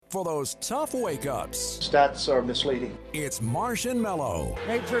For those tough wake-ups, Stats are misleading. it's Marsh and Mello.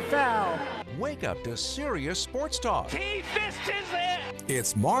 Nature foul. Wake up to serious sports talk. He fist his head.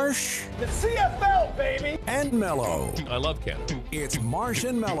 It's Marsh The CFL, baby. and Mello. I love Canada. It's Marsh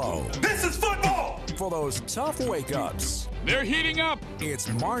and Mello. This is football. For those tough wake-ups, They're heating up. it's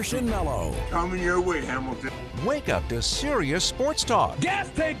Marsh and Mello. Coming your way, Hamilton. Wake up to serious sports talk. Gas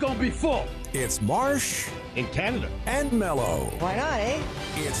tank gonna be full. It's Marsh In Canada. and Mello. Why not, eh?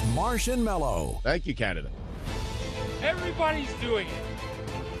 It's Marsh and Mello. Thank you, Canada. Everybody's doing it.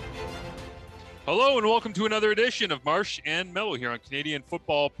 Hello and welcome to another edition of Marsh and Mello here on Canadian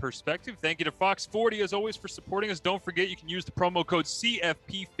Football Perspective. Thank you to Fox 40 as always for supporting us. Don't forget you can use the promo code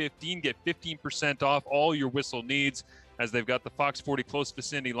CFP15, get 15% off all your whistle needs, as they've got the Fox 40 close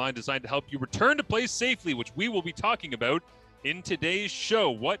vicinity line designed to help you return to play safely, which we will be talking about in today's show.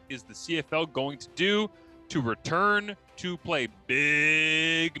 What is the CFL going to do to return to play?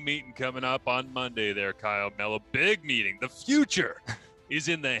 Big meeting coming up on Monday there, Kyle Mello. Big meeting. The future is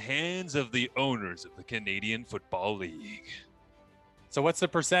in the hands of the owners of the Canadian Football League. So what's the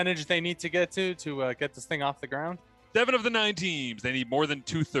percentage they need to get to get this thing off the ground? 7 of the 9 teams. They need more than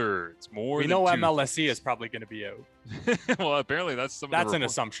 2/3. We know MLSE is probably going to be out. Well, apparently that's an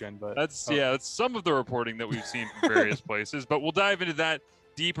assumption, but that's some of the reporting that we've seen from various places. But we'll dive into that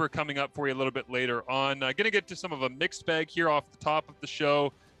deeper coming up for you a little bit later on. Going to get to some of a mixed bag here off the top of the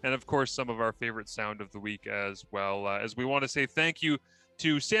show, and of course some of our favorite sound of the week as well. As we want to say thank you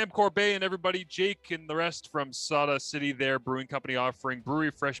to Sam Corbet and everybody, Jake and the rest from Sawdust City, their brewing company, offering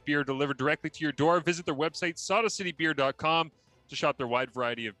brewery fresh beer delivered directly to your door. Visit their website, sawdustcitybeer.com, to shop their wide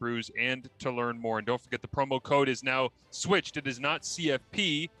variety of brews and to learn more. And don't forget, the promo code is now switched. It is not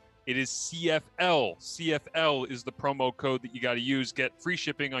CFP, it is CFL. CFL is the promo code that you got to use. Get free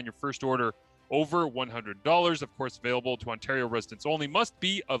shipping on your first order over $100. Of course, available to Ontario residents only. Must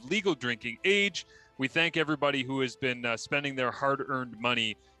be of legal drinking age. We thank everybody who has been spending their hard-earned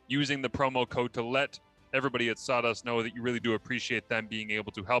money using the promo code to let everybody at Sawdust know that you really do appreciate them being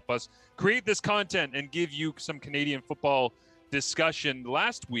able to help us create this content and give you some Canadian football discussion.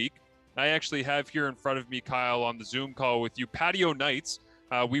 Last week, I actually have here in front of me, Kyle, on the Zoom call with you, Patio Nights.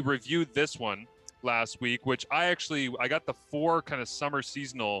 We reviewed this one last week, which I got the 4 kind of summer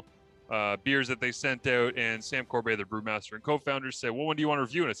seasonal beers that they sent out, and Sam Corbet, the brewmaster and co-founder, said, well, when do you want to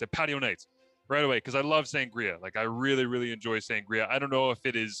review? And I said, Patio Nights. Right away, because I love sangria. Like, I really, really enjoy sangria. I don't know if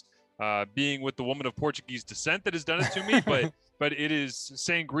it is being with the woman of Portuguese descent that has done it to me, but it is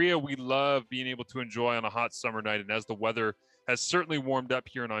sangria we love being able to enjoy on a hot summer night. And as the weather has certainly warmed up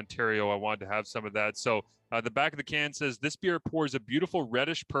here in Ontario, I wanted to have some of that. So the back of the can says, this beer pours a beautiful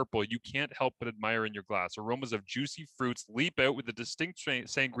reddish purple you can't help but admire in your glass. Aromas of juicy fruits leap out with a distinct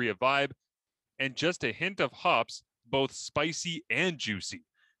sangria vibe and just a hint of hops, both spicy and juicy.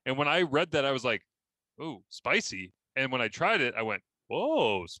 And when I read that, I was like, oh, spicy. And when I tried it, I went,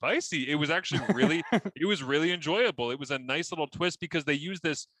 whoa, spicy. It was actually really, it was really enjoyable. It was a nice little twist because they use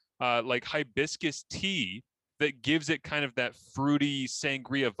this like hibiscus tea that gives it kind of that fruity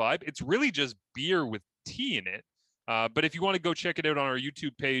sangria vibe. It's really just beer with tea in it. But if you want to go check it out on our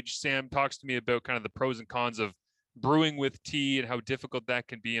YouTube page, Sam talks to me about kind of the pros and cons of brewing with tea and how difficult that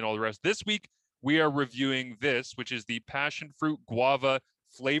can be and all the rest. This week, we are reviewing this, which is the passion fruit guava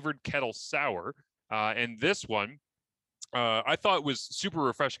flavored kettle sour. And this one, I thought was super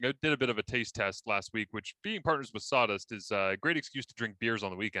refreshing. I did a bit of a taste test last week, which being partners with Sawdust is a great excuse to drink beers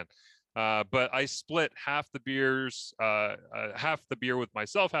on the weekend. But I split half the beer with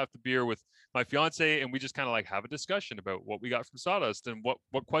myself, half the beer with my fiance, and we just kind of like have a discussion about what we got from Sawdust and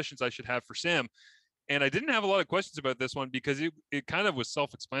what questions I should have for Sam. And I didn't have a lot of questions about this one because it kind of was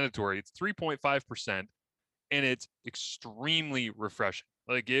self-explanatory. It's 3.5%, and it's extremely refreshing.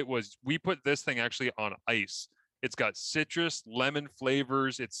 Like we put this thing actually on ice. It's got citrus, lemon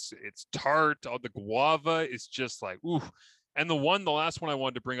flavors. It's tart. The guava is just like, ooh. And the last one I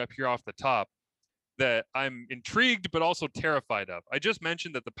wanted to bring up here off the top that I'm intrigued but also terrified of. I just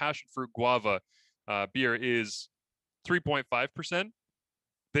mentioned that the passion fruit guava beer is 3.5%.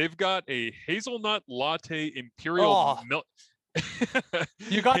 They've got a hazelnut latte imperial milk.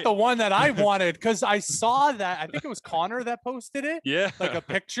 You got the one that I wanted because I saw that. I think it was Connor that posted it. Yeah. Like a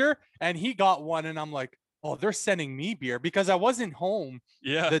picture, and he got one, and I'm like, oh, they're sending me beer because I wasn't home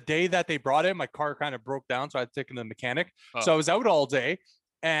the day that they brought it. My car kind of broke down, so I had to take it to the mechanic. So I was out all day,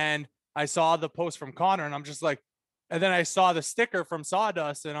 and I saw the post from Connor, and I'm just like, and then I saw the sticker from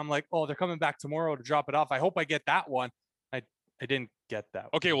Sawdust, and I'm like, oh, they're coming back tomorrow to drop it off. I hope I get that one. I didn't get that one.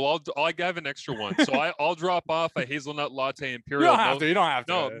 Okay, well, I'll have an extra one. So I'll drop off a hazelnut latte imperial. You don't have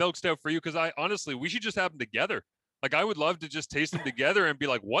to. No, milk stout for you because we should just have them together. Like I would love to just taste them together and be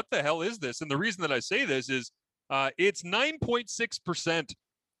like, what the hell is this? And the reason that I say this is it's 9.6%.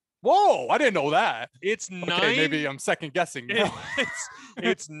 Whoa, I didn't know that. It's nine. Okay, maybe I'm second guessing.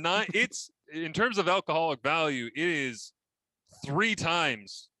 It's not. It's in terms of alcoholic value, it is 3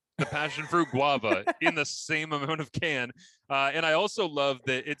 times the passion fruit guava in the same amount of can. And I also love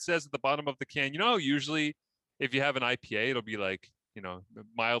that it says at the bottom of the can, you know, usually if you have an IPA, it'll be like, you know,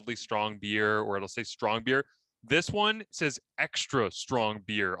 mildly strong beer, or it'll say strong beer. This one says extra strong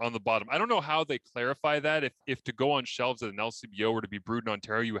beer on the bottom. I don't know how they clarify that. If to go on shelves at an LCBO or to be brewed in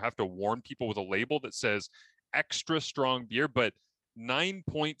Ontario, you have to warn people with a label that says extra strong beer, but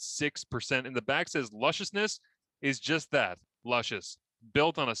 9.6%. And the back says lusciousness is just that, luscious.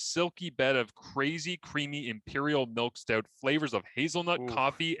 Built on a silky bed of crazy, creamy imperial milk stout, flavors of hazelnut,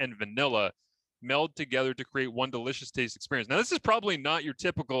 coffee, and vanilla meld together to create one delicious taste experience. Now, this is probably not your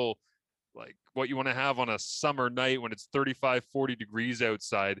typical like what you want to have on a summer night when it's 35, 40 degrees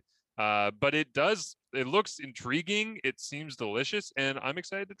outside. But it looks intriguing. It seems delicious, and I'm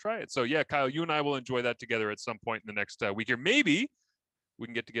excited to try it. So yeah, Kyle, you and I will enjoy that together at some point in the next week here. Maybe we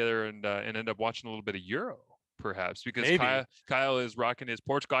can get together and end up watching a little bit of Euro, perhaps, because Kyle is rocking his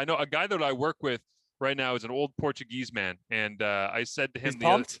Portugal. I know a guy that I work with right now is an old Portuguese man. And I said to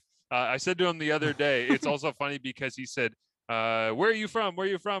him, I said to him the other day, it's also funny because he said, where are you from? Where are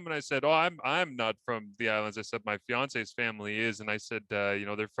you from? And I said, oh, I'm not from the islands. I said, my fiance's family is. And I said, you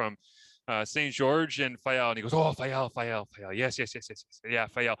know, they're from St. George and Fayal. And he goes, oh, Fayal. Yes. Yeah,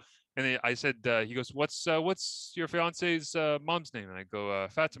 Fayal. And then I said, he goes, what's your fiance's mom's name? And I go,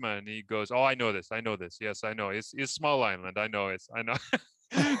 Fatima. And he goes, oh, I know this. Yes, I know. It's small island. I know.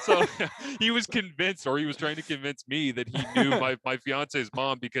 So he was convinced, or he was trying to convince me that he knew my fiance's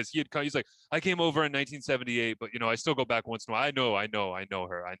mom, because he's like, I came over in 1978, but you know, I still go back once in a while. I know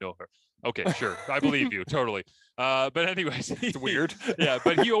her. Okay, sure. I believe you totally. But anyways, it's weird. Yeah.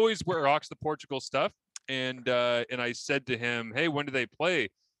 But he always rocks the Portugal stuff. And I said to him, hey, when do they play?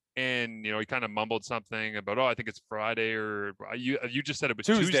 And, you know, he kind of mumbled something about, oh, I think it's Friday, or you just said it was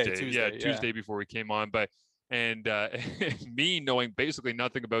Tuesday. Yeah, Tuesday before we came on. But and me knowing basically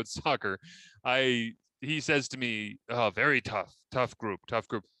nothing about soccer, he says to me, oh, very tough group.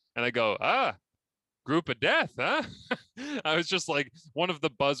 And I go, group of death, huh? I was just like, one of the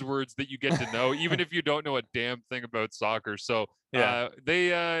buzzwords that you get to know, even if you don't know a damn thing about soccer. So yeah,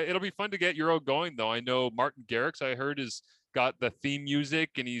 it'll be fun to get Euro going, though. I know Martin Garrix, I heard, is got the theme music,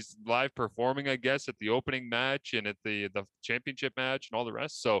 and he's live performing, I guess, at the opening match and at the championship match and all the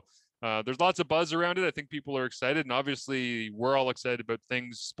rest. So there's lots of buzz around it. I think people are excited, and obviously we're all excited about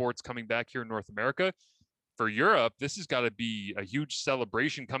sports coming back here in North America. For Europe, this has got to be a huge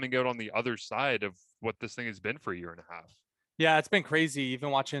celebration coming out on the other side of what this thing has been for a year and a half. Yeah, it's been crazy.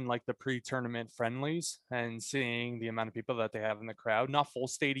 Even watching like the pre-tournament friendlies and seeing the amount of people that they have in the crowd. Not full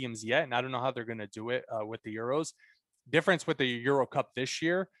stadiums yet, and I don't know how they're going to do it with the Euros. Difference with the Euro Cup this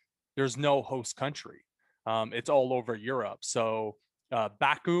year, there's no host country. It's all over Europe. So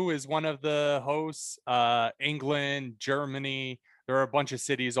Baku is one of the hosts, England, Germany. There are a bunch of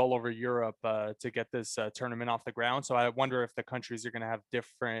cities all over Europe to get this tournament off the ground. So I wonder if the countries are going to have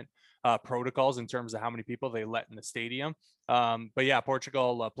different protocols in terms of how many people they let in the stadium. But yeah,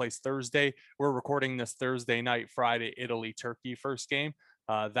 Portugal plays Thursday. We're recording this Thursday night, Friday, Italy, Turkey first game.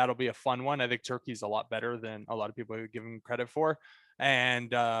 That'll be a fun one. I think Turkey's a lot better than a lot of people give them credit for.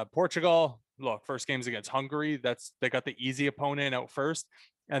 And Portugal, look, first game's against Hungary. They got the easy opponent out first.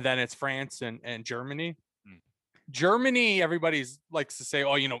 And then it's France and Germany. Germany, everybody likes to say,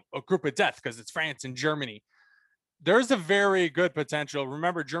 oh, you know, a group of death because it's France and Germany. There's a very good potential.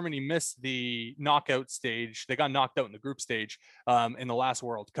 Remember, Germany missed the knockout stage. They got knocked out in the group stage in the last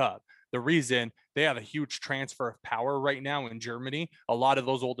World Cup. The reason, they have a huge transfer of power right now in Germany. A lot of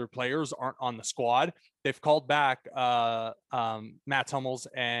those older players aren't on the squad. They've called back Mats Hummels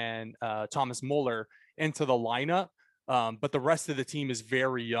and Thomas Muller into the lineup. But the rest of the team is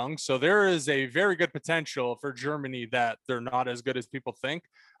very young. So there is a very good potential for Germany that they're not as good as people think.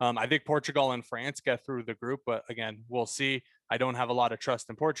 I think Portugal and France get through the group, but again, we'll see. I don't have a lot of trust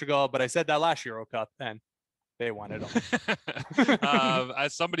in Portugal, but I said that last Euro Cup and they won it all.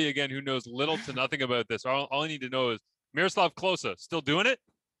 As somebody, again, who knows little to nothing about this, all I need to know is Miroslav Klose still doing it?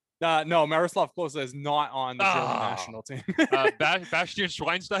 No, Miroslav Klose is not on the German national team. Bastian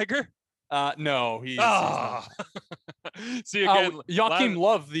Schweinsteiger? No, he's not. See again, Joachim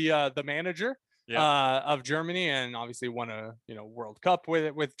Löw, the manager of Germany, and obviously won a World Cup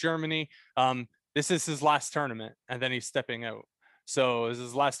with Germany. This is his last tournament, and then he's stepping out. So this is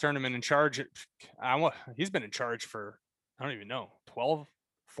his last tournament in charge. He's been in charge for, I don't even know, 12,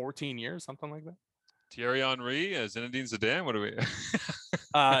 14 years, something like that. Thierry Henry, Zinedine Zidane. What do we?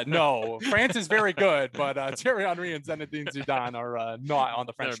 No, France is very good, but Thierry Henry and Zinedine Zidane are not on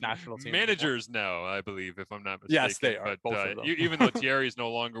the French national team. Managers now, I believe, if I'm not mistaken. Yes, they are. But both of them. even though Thierry is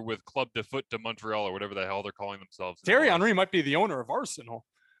no longer with Club de Foot de Montreal or whatever the hell they're calling themselves. Thierry Henry might be the owner of Arsenal.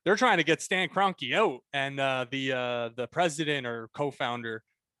 They're trying to get Stan Kroenke out, and the president or co-founder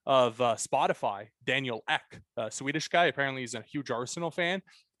of Spotify, Daniel Ek, a Swedish guy. Apparently, he's a huge Arsenal fan.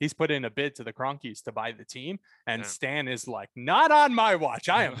 He's put in a bid to the Kroenkes to buy the team, and Stan is like, "Not on my watch.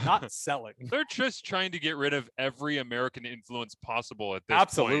 I am not selling." They're just trying to get rid of every American influence possible at this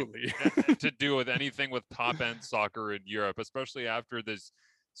Absolutely. point to do with anything with top-end soccer in Europe, especially after this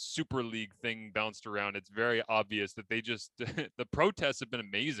Super League thing bounced around. It's very obvious that they just the protests have been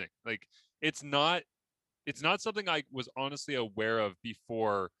amazing. Like it's not something I was honestly aware of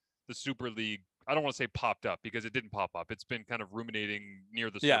before the Super League. I don't want to say popped up because it didn't pop up. It's been kind of ruminating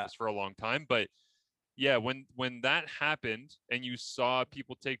near the surface for a long time. But yeah, when that happened and you saw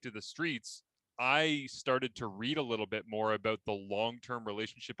people take to the streets, I started to read a little bit more about the long-term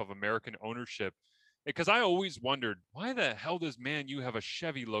relationship of American ownership. Because I always wondered, why the hell does Man U have a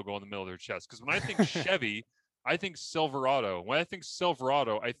Chevy logo on the middle of their chest? Because when I think Chevy, I think Silverado. When I think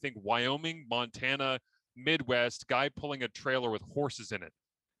Silverado, I think Wyoming, Montana, Midwest, guy pulling a trailer with horses in it.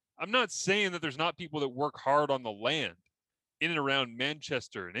 I'm not saying that there's not people that work hard on the land in and around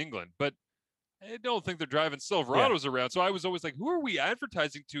Manchester in England, but I don't think they're driving Silverados around. So I was always like, who are we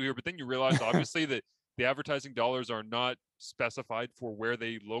advertising to here? But then you realize, obviously, that the advertising dollars are not specified for where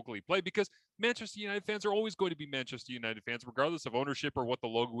they locally play, because Manchester United fans are always going to be Manchester United fans, regardless of ownership or what the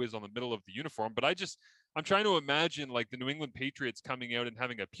logo is on the middle of the uniform. But I'm trying to imagine like the New England Patriots coming out and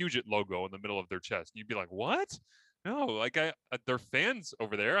having a Puget logo in the middle of their chest. And you'd be like, what? No, like they're fans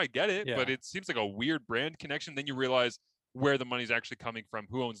over there. I get it, but it seems like a weird brand connection. Then you realize where the money's actually coming from,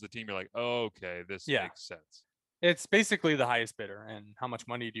 who owns the team. You're like, oh, okay, this makes sense. It's basically the highest bidder, and how much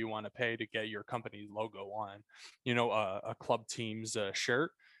money do you want to pay to get your company's logo on, a club team's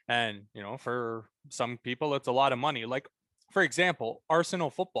shirt. And, for some people, it's a lot of money. Like, for example,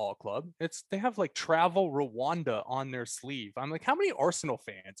 Arsenal Football Club, they have like Travel Rwanda on their sleeve. I'm like, how many Arsenal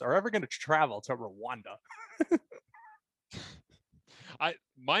fans are ever going to travel to Rwanda?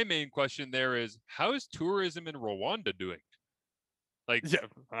 My main question there is, how is tourism in Rwanda doing? Like,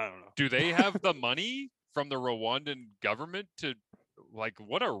 I don't know. Do they have the money from the Rwandan government to, like,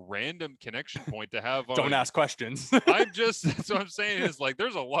 what a random connection point to have? Don't ask questions. That's what I'm saying is, like,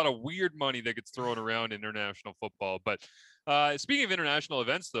 there's a lot of weird money that gets thrown around international football. But speaking of international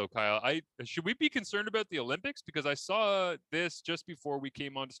events, though, Kyle, should we be concerned about the Olympics? Because I saw this just before we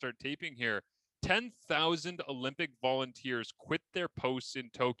came on to start taping here. 10,000 Olympic volunteers quit their posts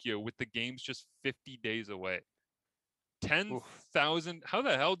in Tokyo with the games just 50 days away. 10,000. How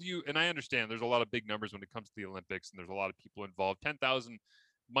the hell do you, and I understand there's a lot of big numbers when it comes to the Olympics and there's a lot of people involved. 10,000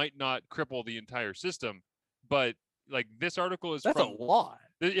 might not cripple the entire system, but like this article is That's a lot.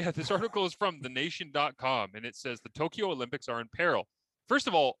 Yeah, this article is from thenation.com, and it says the Tokyo Olympics are in peril. First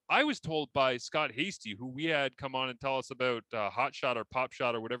of all, I was told by Scott Hasty, who we had come on and tell us about Hot Shot or Pop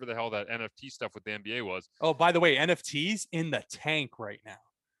Shot or whatever the hell that NFT stuff with the NBA was. Oh, by the way, NFTs in the tank right now.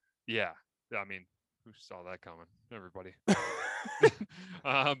 Yeah. I mean, who saw that coming? Everybody.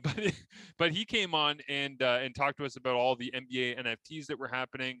 But he came on and talked to us about all the NBA NFTs that were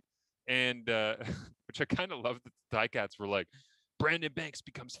happening. And which I kind of love that the Ticats were like, Brandon Banks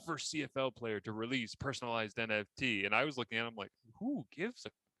becomes first CFL player to release personalized NFT. And I was looking at him like, who gives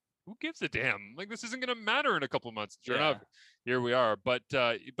a damn? Like, this isn't going to matter in a couple of months. Sure enough, here we are. But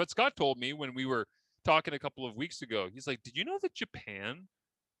Scott told me when we were talking a couple of weeks ago, he's like, did you know that Japan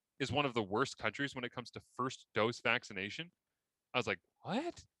is one of the worst countries when it comes to first dose vaccination? I was like,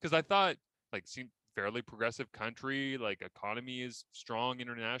 what? Because I thought, like, seemed fairly progressive country, like economy is strong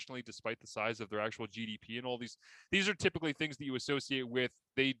internationally despite the size of their actual GDP, and all these are typically things that you associate with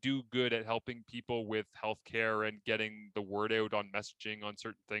they do good at helping people with healthcare and getting the word out on messaging on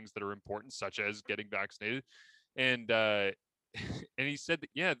certain things that are important, such as getting vaccinated. And and he said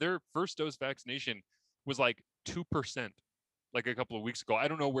that their first dose vaccination was like 2% like a couple of weeks ago. I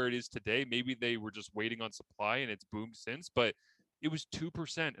don't know where it is today. Maybe they were just waiting on supply and it's boomed since, but it was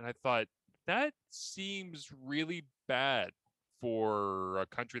 2%. And I thought, that seems really bad for a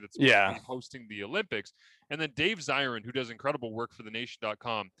country that's hosting the Olympics. And then Dave Zirin, who does incredible work for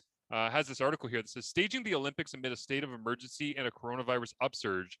thenation.com, has this article here that says, staging the Olympics amid a state of emergency and a coronavirus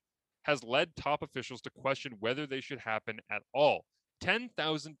upsurge has led top officials to question whether they should happen at all.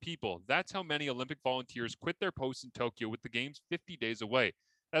 10,000 people. That's how many Olympic volunteers quit their posts in Tokyo with the games 50 days away.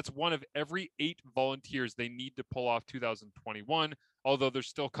 That's one of every 8 volunteers they need to pull off 2021, although they're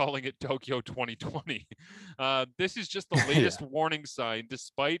still calling it Tokyo 2020. This is just the latest warning sign,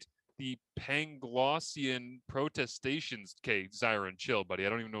 despite the Panglossian protestations. Okay, Zyron, chill, buddy. I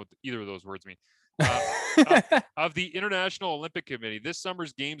don't even know what either of those words mean. Of the International Olympic Committee, this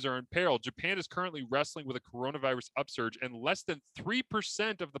summer's games are in peril. Japan is currently wrestling with a coronavirus upsurge, and less than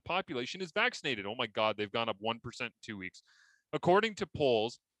 3% of the population is vaccinated. Oh my God, they've gone up 1% in 2 weeks. According to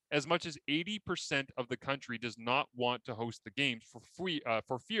polls, as much as 80% of the country does not want to host the games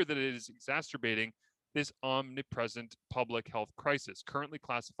for fear that it is exacerbating this omnipresent public health crisis, currently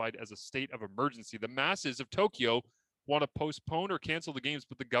classified as a state of emergency. The masses of Tokyo want to postpone or cancel the games,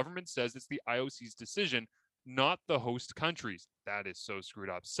 but the government says it's the IOC's decision, not the host countries. That is so screwed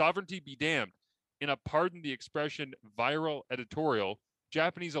up. Sovereignty be damned. In a pardon the expression viral editorial,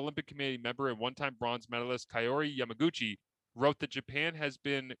 Japanese Olympic Committee member and one-time bronze medalist Kaori Yamaguchi wrote that Japan has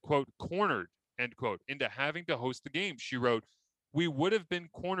been, quote, cornered, end quote, into having to host the games. She wrote, we have been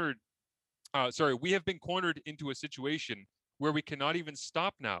cornered into a situation where we cannot even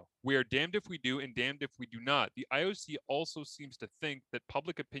stop now. We are damned if we do and damned if we do not. The IOC also seems to think that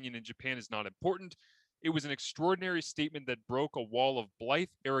public opinion in Japan is not important. It was an extraordinary statement that broke a wall of blithe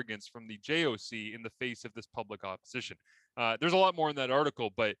arrogance from the JOC in the face of this public opposition. There's a lot more in that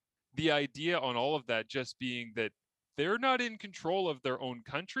article, but the idea on all of that just being that they're not in control of their own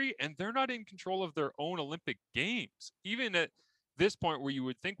country and they're not in control of their own Olympic Games. Even at this point where you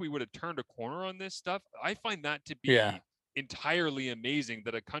would think we would have turned a corner on this stuff, I find that to be entirely amazing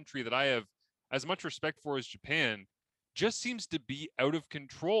that a country that I have as much respect for as Japan just seems to be out of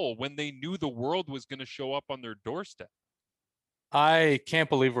control when they knew the world was going to show up on their doorstep. I can't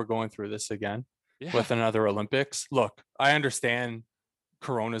believe we're going through this again with another Olympics. Look, I understand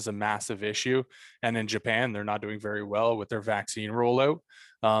Corona is a massive issue, and in Japan they're not doing very well with their vaccine rollout,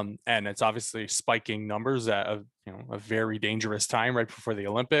 and it's obviously spiking numbers at a very dangerous time right before the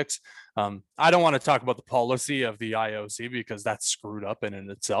Olympics. I don't want to talk about the policy of the IOC because that's screwed up in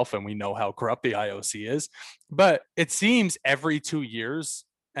itself, and we know how corrupt the IOC is. But it seems every 2 years,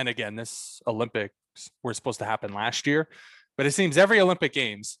 and again, this Olympics were supposed to happen last year, but it seems every Olympic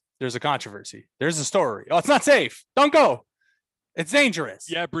Games there's a controversy. There's a story. Oh, it's not safe. Don't go. It's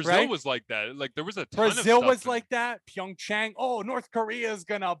dangerous. Yeah, Brazil was like that. Like there was a ton Brazil of was like that. Pyeongchang. Oh, North Korea is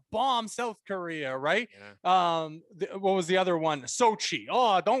gonna bomb South Korea, right? Yeah. What was the other one? Sochi.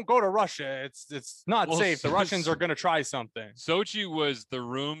 Oh, don't go to Russia. It's not safe. The Russians are gonna try something. Sochi was the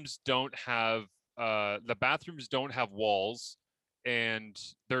rooms don't have the bathrooms don't have walls, and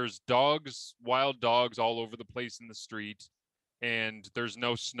there's dogs, wild dogs all over the place in the street, and there's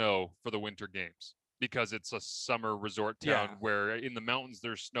no snow for the Winter Games. Because it's a summer resort town where in the mountains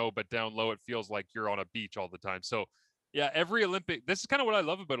there's snow, but down low it feels like you're on a beach all the time. So yeah, every Olympic, this is kind of what I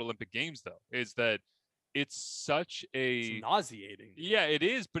love about Olympic Games though, is that it's such it's nauseating. Yeah, it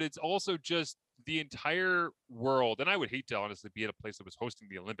is, but it's also just the entire world. And I would hate to honestly be at a place that was hosting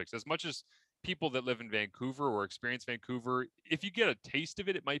the Olympics. As much as people that live in Vancouver or experience Vancouver, if you get a taste of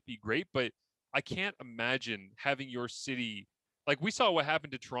it, it might be great, but I can't imagine having your city, like we saw what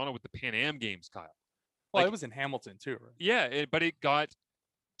happened to Toronto with the Pan Am Games, Kyle. Well, it was in Hamilton too, right? Yeah, but it got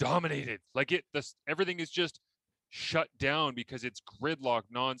dominated. Like everything is just shut down because it's gridlocked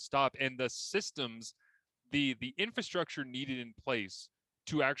nonstop, and the systems, the infrastructure needed in place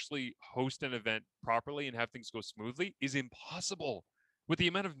to actually host an event properly and have things go smoothly is impossible with the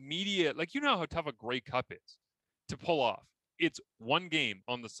amount of media. Like, you know how tough a Grey Cup is to pull off. It's one game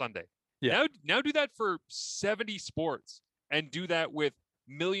on the Sunday. Yeah. Now do that for 70 sports and do that with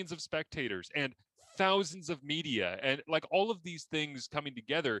millions of spectators and thousands of media and like all of these things coming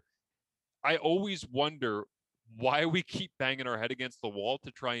together. I always wonder why we keep banging our head against the wall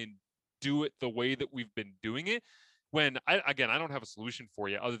to try and do it the way that we've been doing it. When I don't have a solution for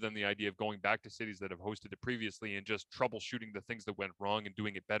you other than the idea of going back to cities that have hosted it previously and just troubleshooting the things that went wrong and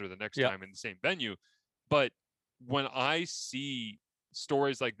doing it better the next time in the same venue. But when I see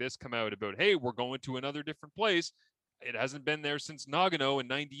stories like this come out about, hey, we're going to another different place, it hasn't been there since Nagano in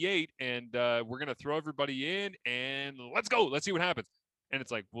 98, and we're going to throw everybody in and let's go. Let's see what happens. And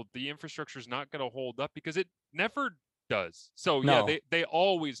it's like, well, the infrastructure is not going to hold up because it never does. So they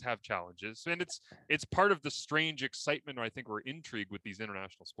always have challenges, and it's part of the strange excitement, I think, or intrigue with these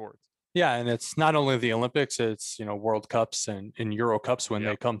international sports. Yeah, and it's not only the Olympics, it's World Cups and Euro Cups when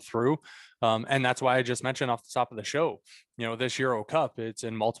they come through. And that's why I just mentioned off the top of the show, this Euro Cup, it's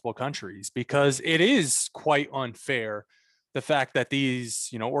in multiple countries because it is quite unfair, the fact that these,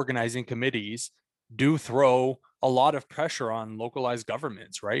 organizing committees do throw a lot of pressure on localized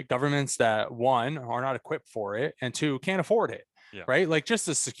governments, right? Governments that, one, are not equipped for it, and two, can't afford it. right? Like just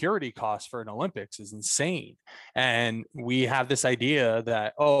the security cost for an Olympics is insane. And we have this idea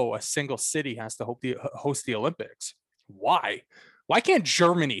that, oh, a single city has to host the Olympics. Why can't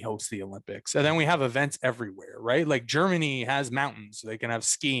Germany host the Olympics? And then we have events everywhere, right? Like Germany has mountains. They can have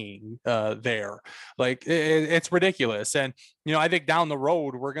skiing there. Like it's ridiculous. And, I think down the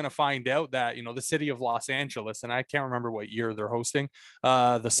road, we're going to find out that, the city of Los Angeles, and I can't remember what year they're hosting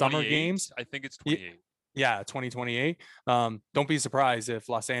the Summer Games. I think it's 28. Yeah, 2028. Don't be surprised if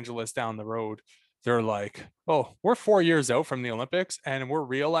Los Angeles down the road, they're like, oh, we're 4 years out from the Olympics and we're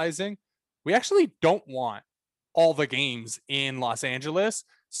realizing we actually don't want all the games in Los Angeles.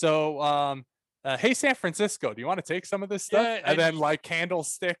 So, hey, San Francisco, do you want to take some of this stuff? And then like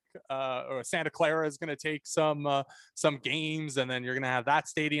Candlestick or Santa Clara is going to take some games, and then you're going to have that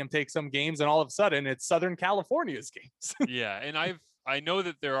stadium take some games, and all of a sudden it's Southern California's games. Yeah, and I know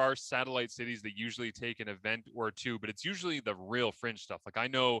that there are satellite cities that usually take an event or two, but it's usually the real fringe stuff. Like I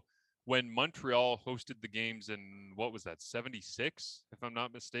know when Montreal hosted the games in, what was that, 76, if I'm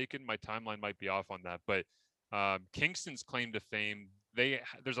not mistaken. My timeline might be off on that, but Kingston's claim to fame,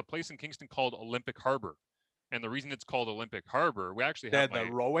 there's a place in Kingston called Olympic Harbor, and the reason it's called Olympic Harbor, we actually had the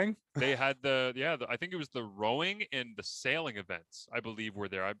rowing. They had I think it was the rowing and the sailing events, I believe, were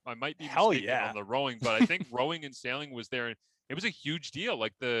there. I might be mistaken on the rowing, but I think rowing and sailing was there. It was a huge deal.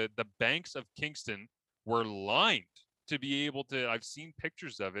 Like the banks of Kingston were lined to be able to. I've seen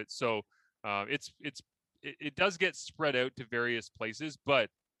pictures of it, so it does get spread out to various places, but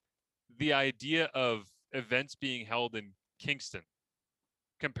the idea of events being held in Kingston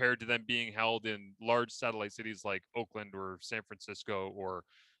compared to them being held in large satellite cities like Oakland or San Francisco or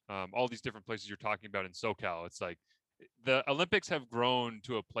all these different places you're talking about in SoCal, it's like the Olympics have grown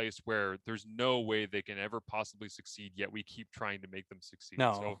to a place where there's no way they can ever possibly succeed, yet we keep trying to make them succeed.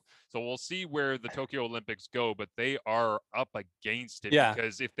 No. So we'll see where the Tokyo Olympics go, but they are up against it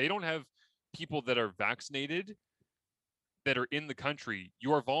because if they don't have people that are vaccinated that are in the country,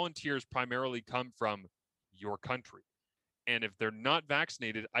 your volunteers primarily come from your country. And if they're not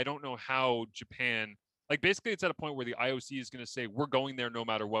vaccinated, I don't know how Japan, like basically it's at a point where the IOC is going to say, we're going there no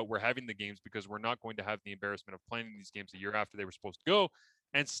matter what. We're having the games because we're not going to have the embarrassment of planning these games a year after they were supposed to go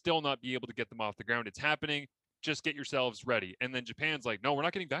and still not be able to get them off the ground. It's happening. Just get yourselves ready. And then Japan's like, no, we're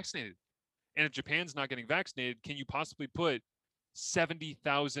not getting vaccinated. And if Japan's not getting vaccinated, can you possibly put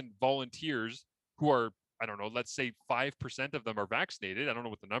 70,000 volunteers who are, I don't know, let's say 5% of them are vaccinated. I don't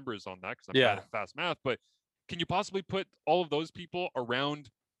know what the number is on that because I'm bad at fast math, but can you possibly put all of those people around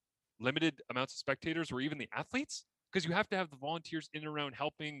limited amounts of spectators or even the athletes? Because you have to have the volunteers in and around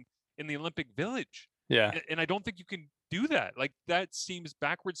helping in the Olympic Village. Yeah. And I don't think you can do that. Like that seems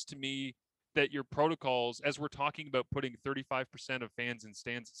backwards to me, that your protocols, as we're talking about putting 35% of fans in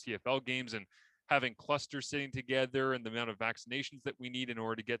stands at CFL games and having clusters sitting together and the amount of vaccinations that we need in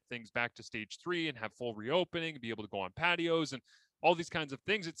order to get things back to stage 3 and have full reopening and be able to go on patios and all these kinds of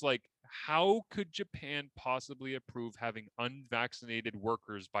things. It's like, how could Japan possibly approve having unvaccinated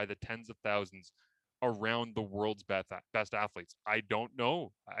workers by the tens of thousands around the world's best athletes? I don't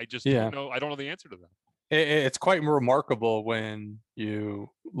know. I just don't know. I don't know the answer to that. It's quite remarkable when you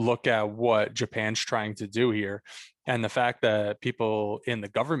look at what Japan's trying to do here, and the fact that people in the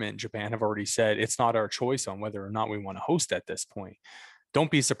government in Japan have already said it's not our choice on whether or not we want to host at this point.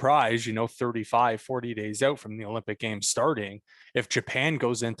 Don't be surprised, 40 days out from the Olympic Games starting, if Japan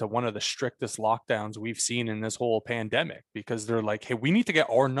goes into one of the strictest lockdowns we've seen in this whole pandemic, because they're like, hey, we need to get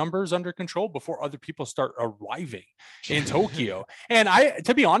our numbers under control before other people start arriving in Tokyo. And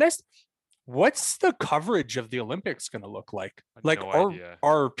to be honest, what's the coverage of the Olympics going to look like? Like,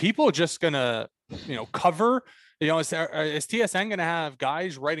 are people just going to, cover, is TSN going to have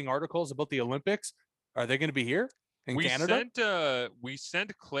guys writing articles about the Olympics? Are they going to be here? Canada? We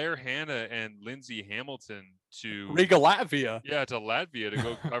sent Claire Hanna and Lindsay Hamilton to Riga, Latvia. Yeah, to Latvia to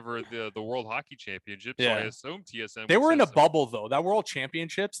go cover the World Hockey Championships. Yeah. So I assume TSN. They were in a bubble though. That World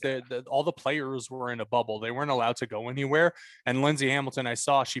Championships, all the players were in a bubble. They weren't allowed to go anywhere. And Lindsay Hamilton, I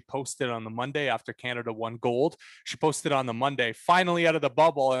saw she posted on the Monday after Canada won gold. She posted on the Monday, finally out of the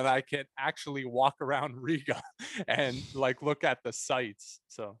bubble, and I can actually walk around Riga and look at the sites.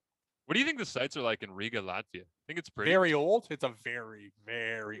 So. What do you think the sites are like in Riga, Latvia? I think it's pretty very old. It's a very,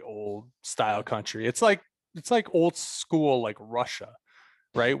 very old style country. It's like old school, like Russia,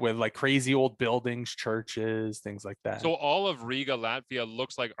 right? With crazy old buildings, churches, things like that. So all of Riga, Latvia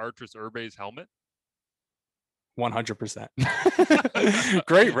looks like Arturs Urbe's helmet? 100%.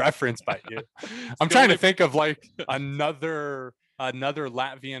 Great reference by you. I'm trying to think of another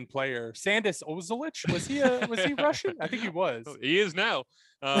Latvian player. Sandis Ozilic, was he Russian? I think he was. He is now.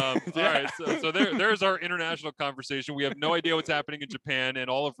 All right, so there's our international conversation. We have no idea what's happening in Japan, and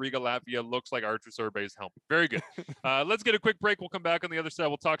all of Riga, Latvia looks like Artur Sorbe's helmet. Very good. Let's get a quick break. We'll come back on the other side.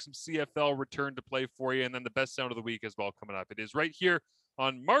 We'll talk some CFL return to play for you, and then the best sound of the week as well coming up. It is right here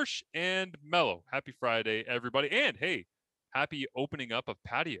on Marsh and Mellow. Happy Friday, everybody. And hey, happy opening up of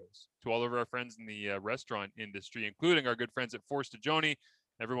patios to all of our friends in the restaurant industry, including our good friends at Four Stagioni.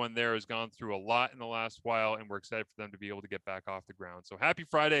 Everyone there has gone through a lot in the last while, and we're excited for them to be able to get back off the ground. So happy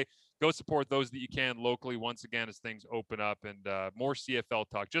Friday. Go support those that you can locally once again as things open up, and more CFL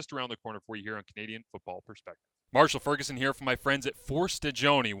talk just around the corner for you here on Canadian Football Perspective. Marshall Ferguson here from my friends at Four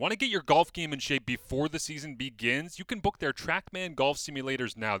Stagioni. Want to get your golf game in shape before the season begins? You can book their TrackMan golf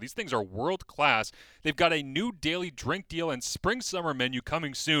simulators now. These things are world class. They've got a new daily drink deal and spring-summer menu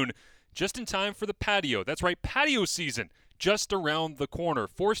coming soon, just in time for the patio. That's right, patio season. Just around the corner.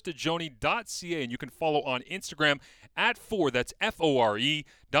 FourStagioni.ca, and you can follow on Instagram at Four, that's F-O-R-E,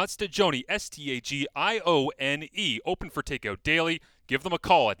 Stagioni, S-T-A-G-I-O-N-E. Open for takeout daily. Give them a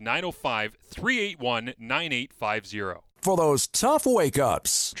call at 905-381-9850. For those tough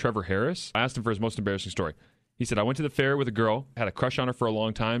wake-ups. Trevor Harris, I asked him for his most embarrassing story. He said, I went to the fair with a girl, had a crush on her for a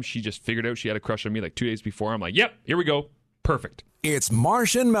long time. She just figured out she had a crush on me like 2 days before. I'm like, yep, here we go. Perfect. It's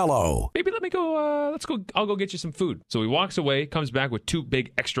Marsh and Mellow. Maybe let me go, let's go, I'll go get you some food. So he walks away, comes back with 2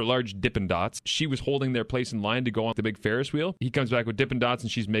 big extra large Dippin' Dots. She was holding their place in line to go on the big Ferris wheel. He comes back with Dippin' Dots,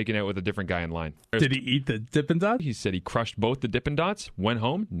 and she's making out with a different guy in line. Did he eat the Dippin' Dots? He said he crushed both the Dippin' Dots, went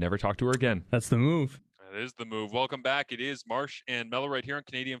home, never talked to her again. That's the move. That is the move. Welcome back. It is Marsh and Mellow right here on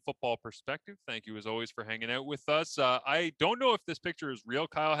Canadian Football Perspective. Thank you as always for hanging out with us. I don't know if this picture is real,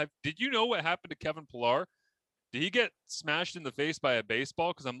 Kyle. Did you know what happened to Kevin Pillar? Did he get smashed in the face by a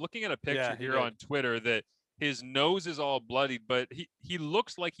baseball? Because I'm looking at a picture here on Twitter that his nose is all bloodied, but he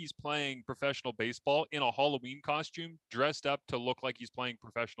looks like he's playing professional baseball in a Halloween costume, dressed up to look like he's playing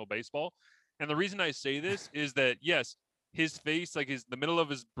professional baseball. And the reason I say this is that, yes, his face, like the middle of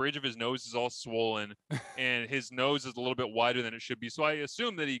his bridge of his nose is all swollen, and his nose is a little bit wider than it should be. So I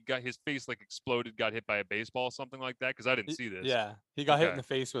assume that he got his face like exploded, got hit by a baseball, something like that, because I didn't see this. Yeah, he got hit in the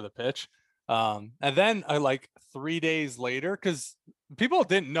face with a pitch. And then like 3 days later, because people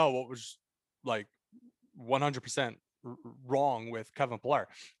didn't know what was like 100% wrong with Kevin Pillar.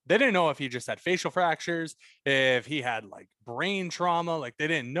 They didn't know if he just had facial fractures, if he had like brain trauma, like they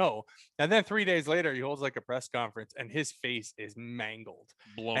didn't know. And then 3 days later, he holds like a press conference and his face is mangled.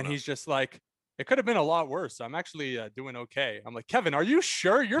 Blown and up. He's just like, it could have been a lot worse. I'm actually doing okay. I'm like, Kevin, are you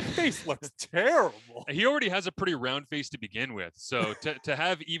sure? Your face looks terrible. He already has a pretty round face to begin with. So to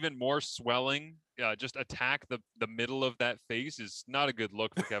have even more swelling, just attack the middle of that face is not a good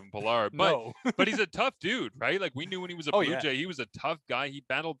look for Kevin Pillar. But No. but he's a tough dude, right? Like we knew when he was a Blue Jay, he was a tough guy. He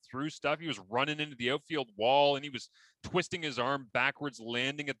battled through stuff. He was running into the outfield wall, and he was twisting his arm backwards,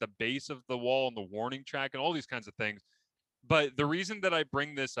 landing at the base of the wall on the warning track, and all these kinds of things. But the reason that I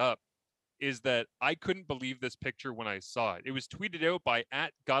bring this up is that I couldn't believe this picture when I saw it. It was tweeted out by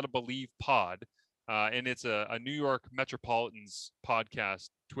 @GottaBelievePod, and it's a New York Metropolitans podcast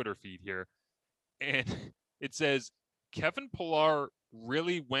Twitter feed here. And it says, Kevin Pillar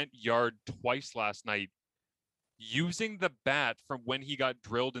really went yard twice last night using the bat from when he got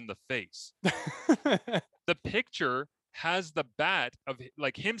drilled in the face. The picture has the bat of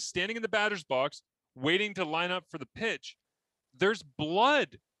like him standing in the batter's box, waiting to line up for the pitch. There's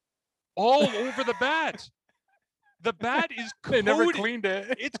blood all over the bat. The bat is coated. They never cleaned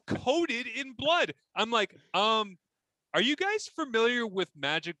it. It's coated in blood. I'm like, are you guys familiar with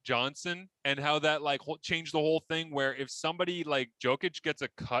Magic Johnson and how that like changed the whole thing where if somebody like Jokic gets a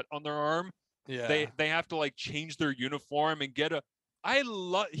cut on their arm, they have to like change their uniform and get a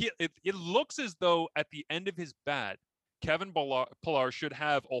it looks as though at the end of his bat, Kevin Pillar should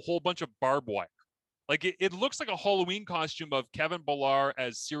have a whole bunch of barbed wire. Like it looks like a Halloween costume of Kevin Pillar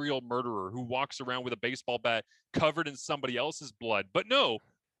as serial murderer who walks around with a baseball bat covered in somebody else's blood. But no,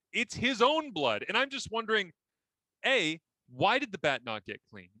 it's his own blood. And I'm just wondering, A, why did the bat not get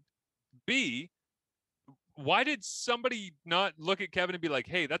cleaned? B, why did somebody not look at Kevin and be like,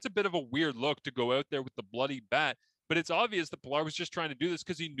 hey, that's a bit of a weird look to go out there with the bloody bat. But it's obvious that Pillar was just trying to do this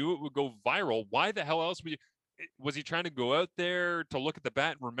because he knew it would go viral. Why the hell else was he trying to go out there to look at the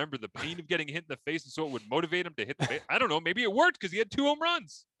bat and remember the pain of getting hit in the face, and so it would motivate him to hit the face? I don't know. Maybe it worked because he had 2 home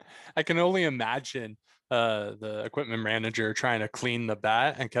runs. I can only imagine the equipment manager trying to clean the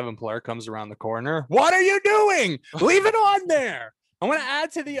bat, and Kevin Pillar comes around the corner. What are you doing? Leave it on there. I want to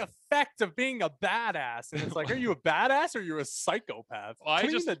add to the effect of being a badass. And it's like, are you a badass or are you a psychopath?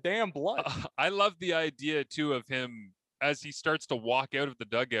 Clean the damn blood. I love the idea too of him. As he starts to walk out of the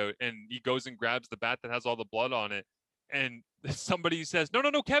dugout and he goes and grabs the bat that has all the blood on it. and somebody says, no,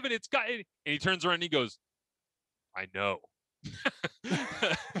 Kevin, it's got, and he turns around and he goes, I know.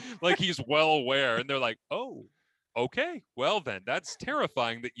 Like he's well aware. And they're like, oh, okay, well then, that's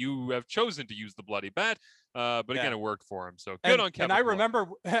terrifying that you have chosen to use the bloody bat. But again, it worked for him. So good on Kevin. And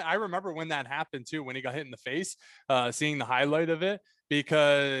I remember when that happened too, when he got hit in the face, seeing the highlight of it,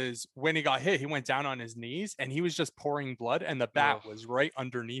 because when he got hit, he went down on his knees and he was just pouring blood and the bat was right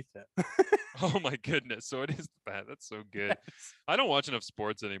underneath it. Oh my goodness. So it is the bat. That's so good. Yes. I don't watch enough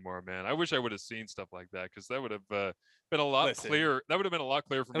sports anymore, man. I wish I would have seen stuff like that, because that would have been a lot clearer. That would have been a lot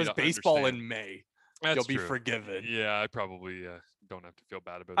clearer for me to baseball understand. In May. That's You'll be true. forgiven. Yeah, I probably don't have to feel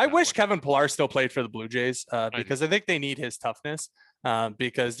bad about I that. wish Kevin Pillar still played for the Blue Jays, because I think they need his toughness,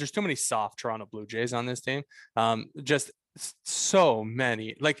 because there's too many soft Toronto Blue Jays on this team. Just so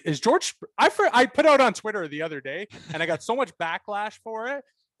many. Like, is George? I put out on Twitter the other day, and I got so much backlash for it.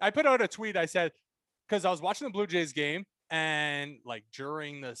 I put out a tweet. I said, because I was watching the Blue Jays game, and like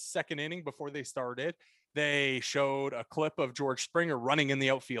during the second inning before they started, they showed a clip of George Springer running in the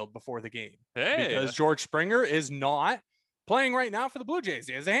outfield before the game. Hey. Because George Springer is not playing right now for the Blue Jays.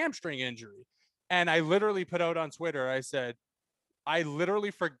 He has a hamstring injury. And I literally put out on Twitter, I said, I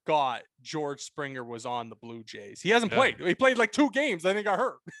literally forgot George Springer was on the Blue Jays. He hasn't played. He played like 2 games. I think got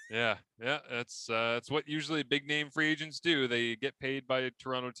hurt. Yeah. That's what usually big name free agents do. They get paid by a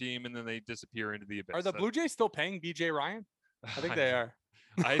Toronto team and then they disappear into the abyss. Are the Blue Jays still paying BJ Ryan? I think they are.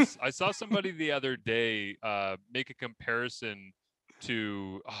 I saw somebody the other day make a comparison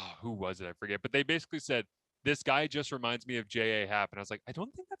to who was it? I forget. But they basically said, this guy just reminds me of J.A. Happ. And I was like, I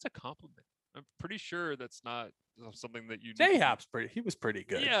don't think that's a compliment. I'm pretty sure that's not something that you. J. Happ's he was pretty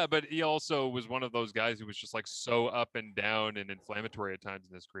good. Yeah, but he also was one of those guys who was just like so up and down and inflammatory at times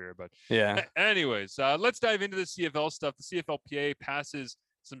in his career. But yeah. Anyways, let's dive into the CFL stuff. The CFLPA passes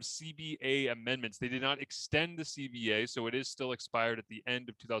some CBA amendments. They did not extend the CBA, so it is still expired at the end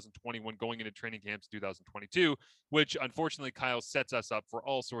of 2021, going into training camps 2022, which unfortunately, Kyle, sets us up for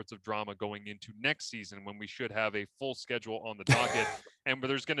all sorts of drama going into next season when we should have a full schedule on the docket and where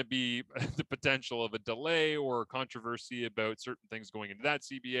there's going to be the potential of a delay or controversy about certain things going into that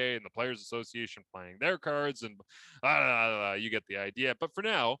CBA and the Players Association playing their cards, and you get the idea. But for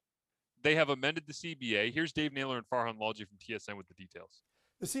now, they have amended the CBA. Here's Dave Naylor and Farhan Lalji from TSN with the details.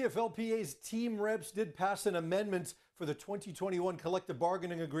 The CFLPA's team reps did pass an amendment for the 2021 collective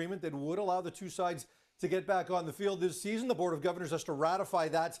bargaining agreement that would allow the two sides to get back on the field this season. The Board of Governors has to ratify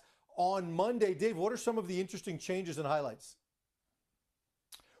that on Monday. Dave, what are some of the interesting changes and highlights?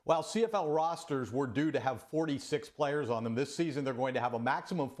 Well, CFL rosters were due to have 46 players on them. This season, they're going to have a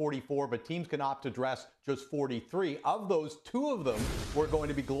maximum of 44, but teams can opt to dress just 43. Of those, 2 of them were going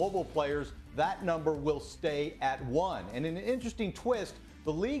to be global players. That number will stay at 1. And in an interesting twist,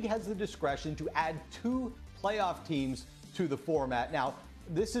 the league has the discretion to add 2 playoff teams to the format. Now,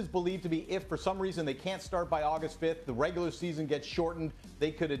 this is believed to be if for some reason they can't start by August 5th, the regular season gets shortened,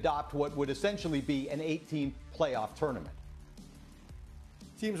 they could adopt what would essentially be an 18 playoff tournament.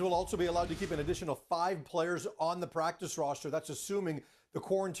 Teams will also be allowed to keep an additional 5 players on the practice roster. That's assuming the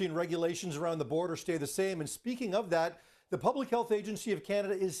quarantine regulations around the border stay the same. And speaking of that, the Public Health Agency of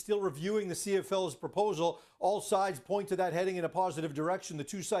Canada is still reviewing the CFL's proposal. All sides point to that heading in a positive direction. The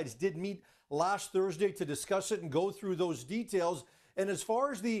 2 sides did meet last Thursday to discuss it and go through those details. And as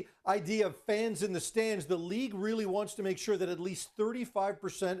far as the idea of fans in the stands, the league really wants to make sure that at least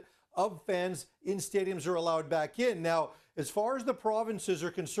 35% of fans in stadiums are allowed back in. Now, as far as the provinces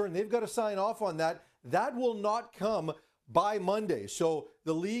are concerned, they've got to sign off on that. That will not come by Monday. So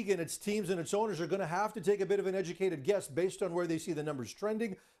the league and its teams and its owners are going to have to take a bit of an educated guess based on where they see the numbers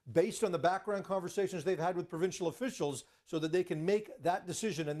trending, based on the background conversations they've had with provincial officials, so that they can make that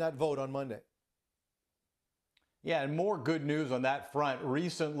decision and that vote on Monday. Yeah, and more good news on that front.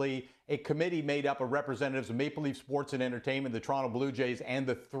 Recently, a committee made up of representatives of Maple Leaf Sports and Entertainment, the Toronto Blue Jays, and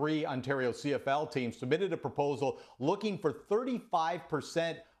the 3 Ontario CFL teams submitted a proposal looking for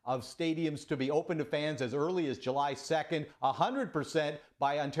 35% of stadiums to be open to fans as early as July 2nd, 100%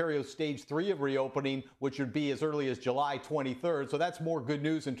 by Ontario's Stage 3 of reopening, which would be as early as July 23rd. So that's more good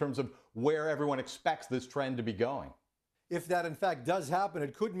news in terms of where everyone expects this trend to be going. If that, in fact, does happen,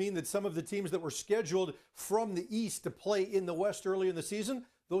 it could mean that some of the teams that were scheduled from the East to play in the West early in the season,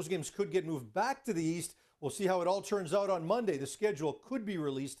 those games could get moved back to the East. We'll see how it all turns out on Monday. The schedule could be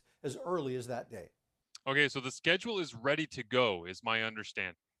released as early as that day. Okay, so the schedule is ready to go, is my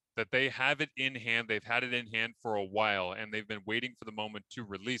understanding. That they have it in hand. They've had it in hand for a while, and they've been waiting for the moment to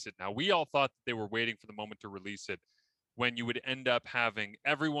release it. Now, we all thought that they were waiting for the moment to release it when you would end up having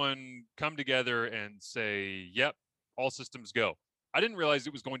everyone come together and say, yep, all systems go. I didn't realize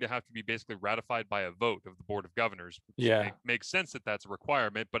it was going to have to be basically ratified by a vote of the Board of Governors. Makes sense that that's a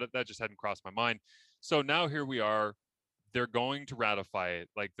requirement, but that just hadn't crossed my mind. So now here we are. They're going to ratify it.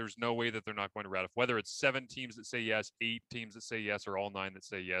 Like, there's no way that they're not going to ratify, whether it's 7 teams that say yes, 8 teams that say yes, or all 9 that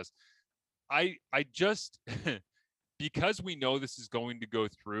say yes. I just, because we know this is going to go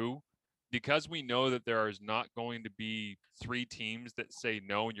through, because we know that there is not going to be 3 teams that say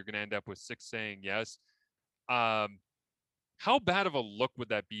no, and you're going to end up with 6 saying yes. How bad of a look would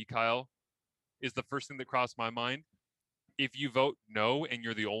that be, Kyle? Is the first thing that crossed my mind. If you vote no and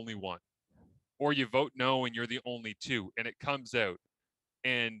you're the only one, or you vote no and you're the only 2, and it comes out,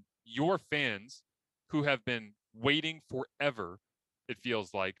 and your fans who have been waiting forever, it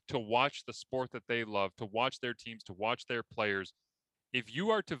feels like, to watch the sport that they love, to watch their teams, to watch their players, if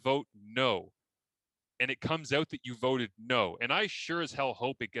you are to vote no, and it comes out that you voted no, and I sure as hell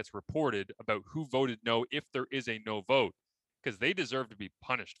hope it gets reported about who voted no if there is a no vote, because they deserve to be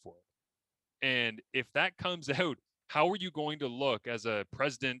punished for it. And if that comes out, how are you going to look as a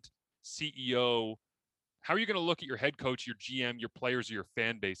president, CEO? How are you going to look at your head coach, your GM, your players, or your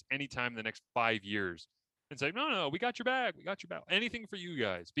fan base anytime in the next 5 years and say, no, we got your back. We got your back. Anything for you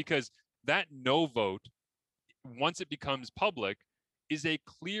guys. Because that no vote, once it becomes public, is a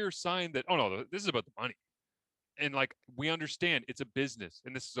clear sign that, oh no, this is about the money. And like, we understand it's a business,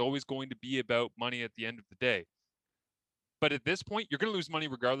 and this is always going to be about money at the end of the day. But at this point, you're going to lose money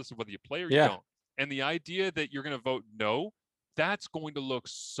regardless of whether you play or you don't. And the idea that you're going to vote no, that's going to look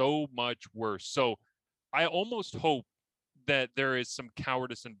so much worse. So I almost hope that there is some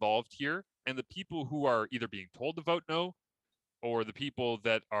cowardice involved here, and the people who are either being told to vote no, or the people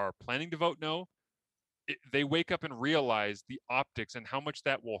that are planning to vote no, they wake up and realize the optics and how much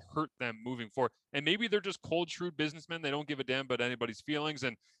that will hurt them moving forward. And maybe they're just cold, shrewd businessmen. They don't give a damn about anybody's feelings.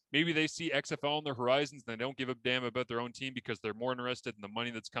 And maybe they see XFL on their horizons and they don't give a damn about their own team because they're more interested in the money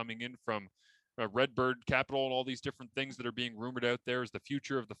that's coming in from Redbird Capital and all these different things that are being rumored out there as the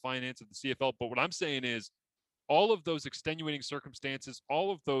future of the finance of the CFL. But what I'm saying is, all of those extenuating circumstances,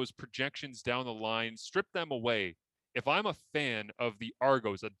 all of those projections down the line, strip them away. If I'm a fan of the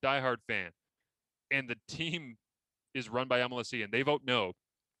Argos, a diehard fan, and the team is run by MLSE and they vote no,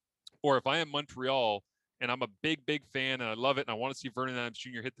 or if I am Montreal and I'm a big, big fan and I love it and I want to see Vernon Adams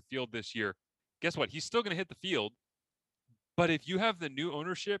Jr. hit the field this year, guess what? He's still going to hit the field. But if you have the new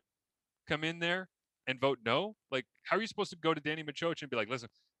ownership come in there and vote no, like, how are you supposed to go to Danny Machoch and be like, listen,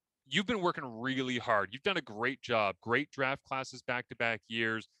 you've been working really hard. You've done a great job. Great draft classes back-to-back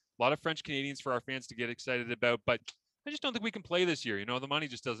years. A lot of French Canadians for our fans to get excited about, but I just don't think we can play this year. You know, the money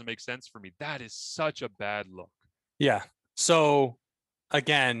just doesn't make sense for me. That is such a bad look. Yeah. So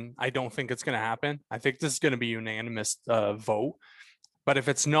again, I don't think it's going to happen. I think this is going to be a unanimous vote. But if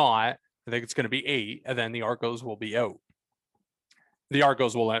it's not, I think it's going to be 8, and then the Argos will be out. The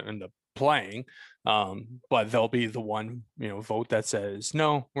Argos will end up playing, but they'll be the one, vote that says,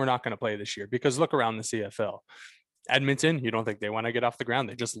 no, we're not going to play this year. Because look around the CFL. Edmonton, you don't think they want to get off the ground?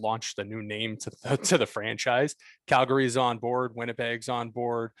 They just launched a new name to the franchise. Calgary's on board. Winnipeg's on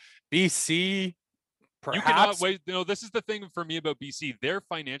board. BC, perhaps. You cannot wait. This is the thing for me about BC. Their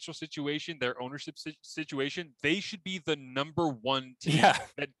financial situation, their ownership situation, they should be the number 1 team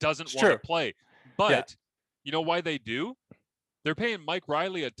that doesn't want to play. But you know why they do? They're paying Mike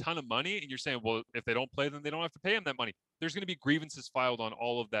Riley a ton of money, and you're saying, well, if they don't play, then they don't have to pay him that money. There's going to be grievances filed on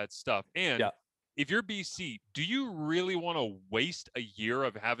all of that stuff. And if you're BC, do you really want to waste a year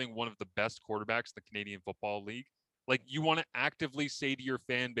of having one of the best quarterbacks in the Canadian Football League? Like, you want to actively say to your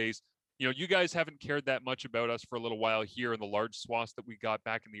fan base, you guys haven't cared that much about us for a little while here in the large swaths that we got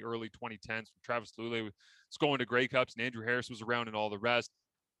back in the early 2010s when Travis Lulay was going to Grey Cups and Andrew Harris was around and all the rest.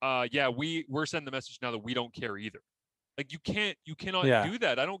 We're sending the message now that we don't care either. Like, you cannot do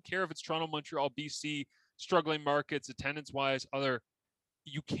that. I don't care if it's Toronto, Montreal, BC, struggling markets, attendance-wise,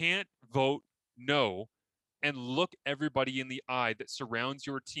 you can't vote no and look everybody in the eye that surrounds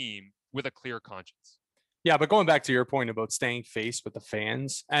your team with a clear conscience. Yeah, but going back to your point about staying faced with the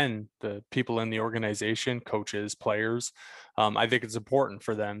fans and the people in the organization, coaches, players, I think it's important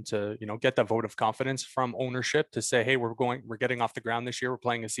for them to, get that vote of confidence from ownership to say, hey, we're getting off the ground this year. We're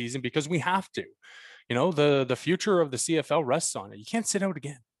playing a season because we have to. The future of the CFL rests on it. You can't sit out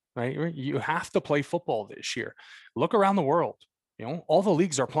again, right? You have to play football this year. Look around the world. All the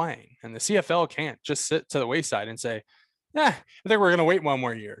leagues are playing, and the CFL can't just sit to the wayside and say, I think we're going to wait one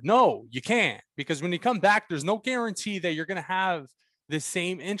more year. No, you can't, because when you come back, there's no guarantee that you're going to have the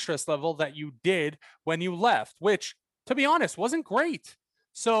same interest level that you did when you left, which, to be honest, wasn't great.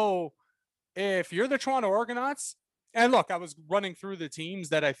 So if you're the Toronto Argonauts, and look, I was running through the teams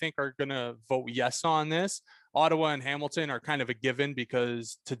that I think are going to vote yes on this. Ottawa and Hamilton are kind of a given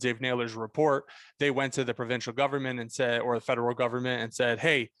because, to Dave Naylor's report, they went to the provincial government and said, or the federal government and said,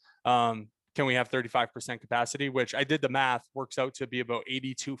 hey, can we have 35% capacity? Which I did the math, works out to be about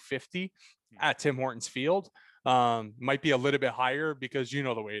 8,250 at Tim Hortons Field. Might be a little bit higher because you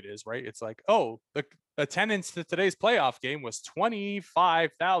know the way it is, right? It's like, oh, the attendance to today's playoff game was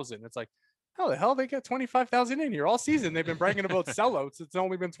 25,000. It's like, how the hell they get 25,000 in here all season? They've been bragging about sellouts. It's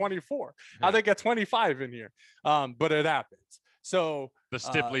only been 24. How they get 25 in here? But it happens. So the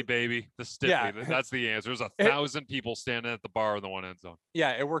Stipley baby, the Stipley. Yeah, that's the answer. There's 1,000 people standing at the bar in the one end zone.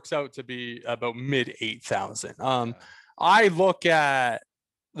 Yeah, it works out to be about mid 8,000. I look at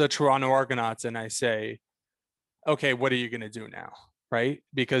the Toronto Argonauts and I say, okay, what are you going to do now? Right?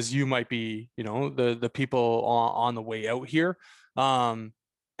 Because you might be, the people on the way out here.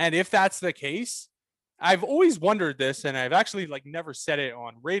 And if that's the case, I've always wondered this, and I've actually never said it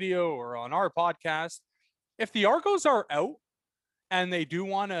on radio or on our podcast. If the Argos are out and they do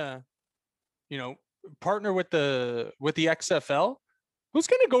want to, partner with the XFL, who's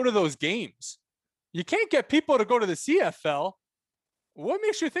going to go to those games? You can't get people to go to the CFL. What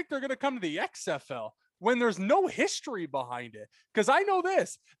makes you think they're going to come to the XFL when there's no history behind it? Because I know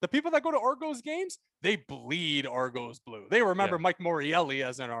this, the people that go to Argos games, they bleed Argos blue. They remember Mike Morielli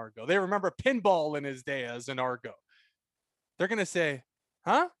as an Argo. They remember Pinball in his day as an Argo. They're going to say,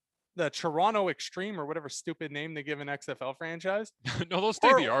 huh? The Toronto Extreme or whatever stupid name they give an XFL franchise? No, they'll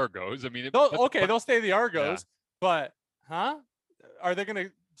stay the Argos. I mean, they'll stay the Argos, but are they going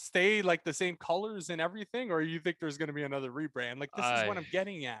to stay the same colors and everything, or you think there's going to be another rebrand? This is what I'm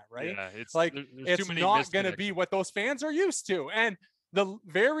getting at, right? Yeah, it's not going to be what those fans are used to, and the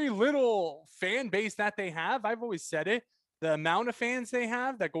very little fan base that they have, I've always said it, the amount of fans they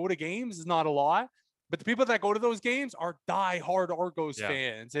have that go to games is not a lot, but the people that go to those games are diehard Argos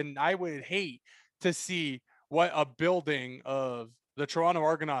fans, and I would hate to see what a building of the Toronto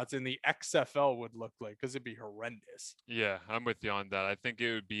Argonauts in the XFL would look like, because it'd be horrendous. Yeah, I'm with you on that. I think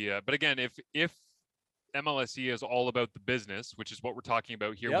it would be, but again, if MLSE is all about the business, which is what we're talking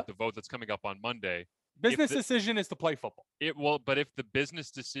about here with the vote that's coming up on Monday. Business decision is to play football. But if the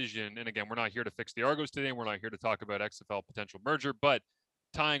business decision, and again, we're not here to fix the Argos today, and we're not here to talk about XFL potential merger, but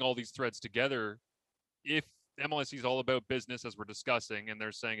tying all these threads together, if MLSE is all about business, as we're discussing, and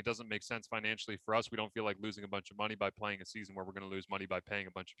they're saying it doesn't make sense financially for us, we don't feel like losing a bunch of money by playing a season where we're going to lose money by paying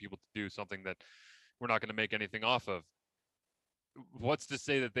a bunch of people to do something that we're not going to make anything off of. What's to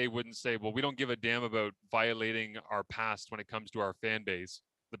say that they wouldn't say, well, we don't give a damn about violating our past when it comes to our fan base,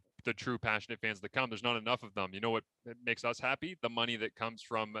 the true passionate fans that come. There's not enough of them. You know what makes us happy? The money that comes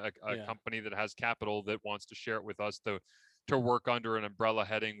from a company that has capital that wants to share it with us to work under an umbrella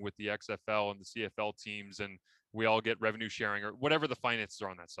heading with the XFL and the CFL teams, and we all get revenue sharing or whatever the finances are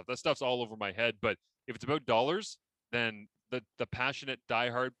on that stuff. That stuff's all over my head. But if it's about dollars, then the passionate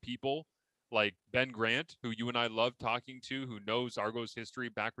diehard people like Ben Grant, who you and I love talking to, who knows Argos history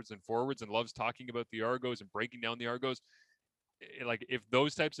backwards and forwards and loves talking about the Argos and breaking down the Argos, if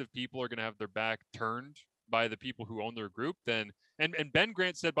those types of people are going to have their back turned by the people who own their group, then and Ben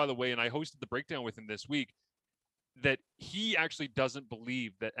Grant said, by the way, and I hosted the breakdown with him this week, that he actually doesn't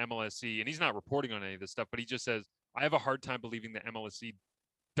believe that MLSE, and he's not reporting on any of this stuff, but he just says, I have a hard time believing that MLSE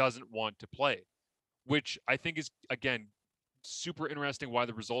doesn't want to play, which I think is, again, super interesting why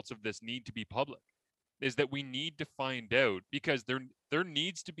the results of this need to be public, is that we need to find out, because there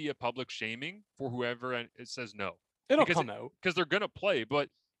needs to be a public shaming for whoever says no. It'll come out. Because they're going to play, but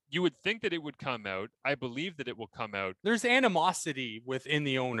you would think that it would come out. I believe that it will come out. There's animosity within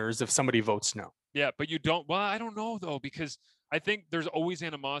the owners if somebody votes no. Yeah, but you don't. Well, I don't know, though, because I think there's always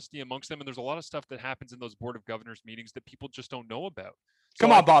animosity amongst them. And there's a lot of stuff that happens in those Board of Governors meetings that people just don't know about. So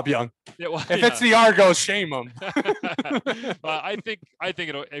come on, Bob Young. Yeah, well, if it's the Argos, shame them. I think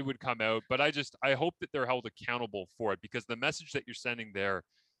it would come out, but I hope that they're held accountable for it, because the message that you're sending there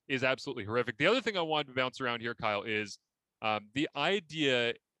is absolutely horrific. The other thing I wanted to bounce around here, Kyle, is the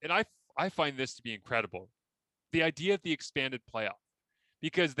idea, and I find this to be incredible, the idea of the expanded playoff.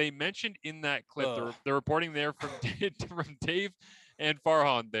 Because they mentioned in that clip, the reporting there from Dave and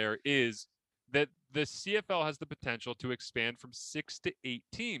Farhan there is that the CFL has the potential to expand from 6 to 8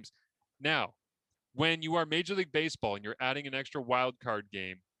 teams. Now, when you are Major League Baseball and you're adding an extra wild card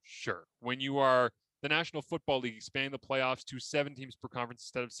game, sure. When you are the National Football League expanding the playoffs to 7 teams per conference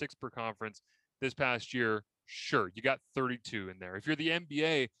instead of 6 per conference this past year, sure, you got 32 in there. If you're the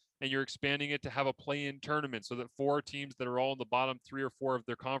NBA and you're expanding it to have a play-in tournament so that 4 teams that are all in the bottom 3 or 4 of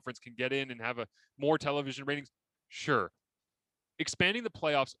their conference can get in and have more television ratings, sure. expanding the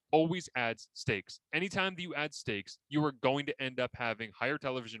playoffs always adds stakes. Anytime that you add stakes, you are going to end up having higher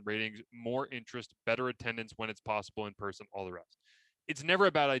television ratings, more interest, better attendance when it's possible in person, all the rest. It's never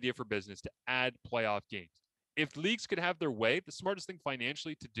a bad idea for business to add playoff games. If leagues could have their way, the smartest thing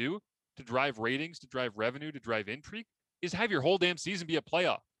financially to do to drive ratings, to drive revenue, to drive intrigue is have your whole damn season be a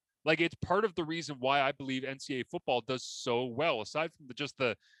playoff. Like, it's part of the reason why I believe NCAA football does so well, aside from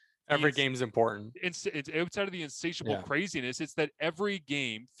every game's important. It's outside of the insatiable craziness. It's that every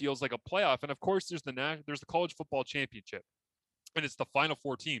game feels like a playoff. And of course, there's the college football championship, and it's the final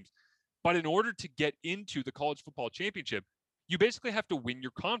 4 teams. But in order to get into the college football championship, you basically have to win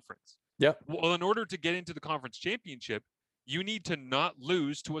your conference. Yeah. Well, in order to get into the conference championship, you need to not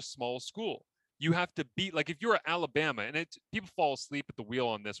lose to a small school. You have to beat, like, if you're at Alabama, and people fall asleep at the wheel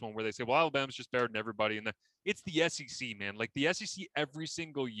on this one, where they say, well, Alabama's just better than everybody. And it's the SEC, man. Like, the SEC every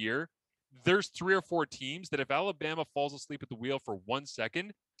single year, there's 3 or 4 teams that if Alabama falls asleep at the wheel for 1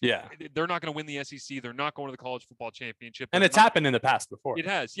 second, they're not going to win the SEC. They're not going to the college football championship. And it's happened in the past before. It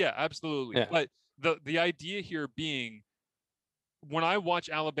has. Yeah, absolutely. Yeah. But the idea here being, when I watch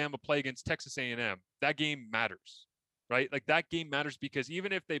Alabama play against Texas A&M, that game matters, right? Like, that game matters because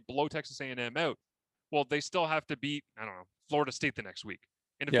even if they blow Texas A&M out, well, they still have to beat, I don't know, Florida State the next week.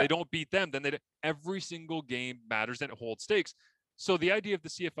 And if they don't beat them, then every single game matters and it holds stakes. So the idea of the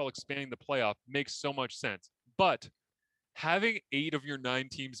CFL expanding the playoff makes so much sense. But having 8 of your 9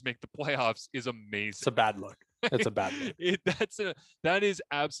 teams make the playoffs is amazing. It's a bad look. It's a bad look. That is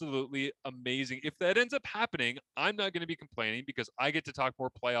absolutely amazing. If that ends up happening, I'm not going to be complaining because I get to talk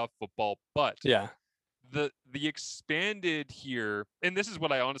more playoff football. But the expanded here, and this is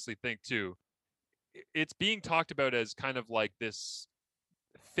what I honestly think too, it's being talked about as kind of like this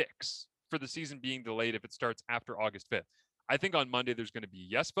fix for the season being delayed if it starts after August 5th. I think on Monday there's going to be a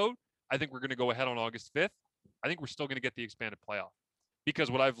yes vote. I think we're going to go ahead on August 5th. I think we're still going to get the expanded playoff, because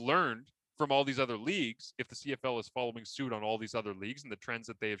what I've learned from all these other leagues, if the CFL is following suit on all these other leagues and the trends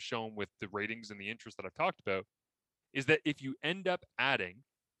that they have shown with the ratings and the interest that I've talked about, is that if you end up adding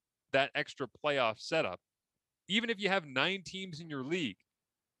that extra playoff setup, even if you have 9 teams in your league,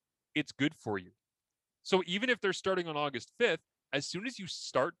 it's good for you. So even if they're starting on August 5th, as soon as you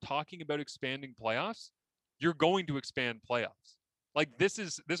start talking about expanding playoffs, you're going to expand playoffs. Like, this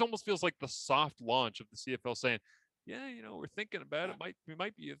almost feels like the soft launch of the CFL saying, yeah, we're thinking about it. It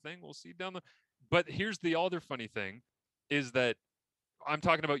might be a thing. We'll see down the. But here's the other funny thing, is that I'm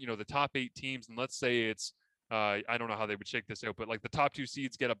talking about, the top 8 teams, and let's say it's I don't know how they would shake this out, but like the top 2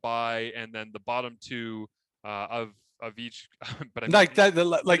 seeds get a bye, and then the bottom 2 of each. But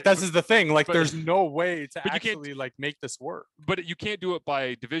this is the thing. Like, there's no way to actually make this work. But you can't do it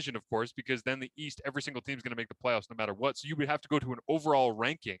by division, of course, because then the East, every single team is going to make the playoffs no matter what. So you would have to go to an overall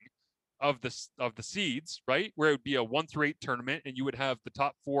ranking of the seeds, right? Where it would be a 1 through 8 tournament, and you would have the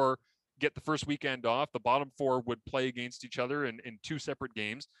top 4 get the first weekend off. The bottom 4 would play against each other in 2 separate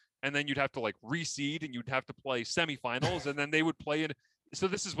games, and then you'd have to reseed, and you'd have to play semifinals, and then they would play in. So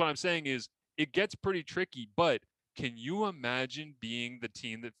this is what I'm saying is it gets pretty tricky. But can you imagine being the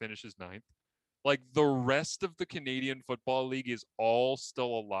team that finishes 9th? Like, the rest of the Canadian Football League is all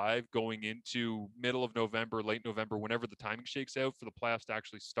still alive going into middle of November, late November, whenever the timing shakes out for the playoffs to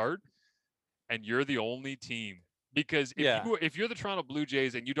actually start. And you're the only team, because if you're the Toronto Blue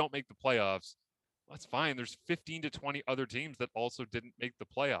Jays and you don't make the playoffs, that's fine. There's 15 to 20 other teams that also didn't make the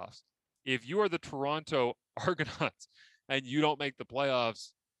playoffs. If you are the Toronto Argonauts and you don't make the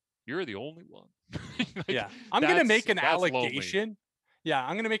playoffs, you're the only one. I'm going to make an allegation. Lonely. Yeah,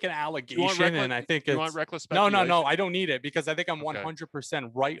 I'm going to make an allegation, and I think you want reckless speculation? No, I don't need it, because I think I'm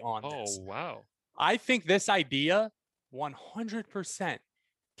 100% right on this. Oh, wow. I think this idea 100%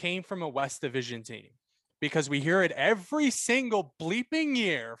 came from a West Division team, because we hear it every single bleeping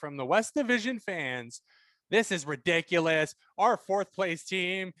year from the West Division fans. This is ridiculous. Our 4th place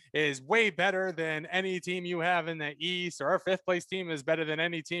team is way better than any team you have in the East, or our 5th place team is better than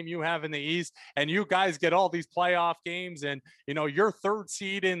any team you have in the East. And you guys get all these playoff games, and, your 3rd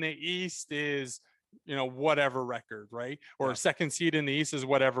seed in the East is, whatever record, right? Or 2nd seed in the East is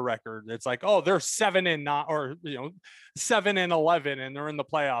whatever record. It's like, oh, they're 7-9, or 7-11, and they're in the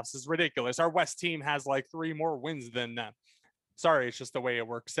playoffs. It's ridiculous. Our West team has 3 more wins than them. Sorry, it's just the way it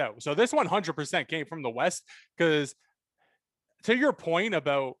works out. So this 100% came from the West, because to your point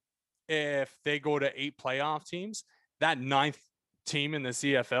about if they go to 8 playoff teams, that 9th team in the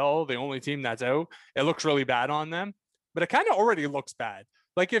CFL, the only team that's out, it looks really bad on them. But it kind of already looks bad.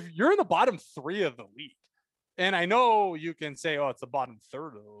 Like, if you're in the bottom 3 of the league, and I know you can say, oh, it's the bottom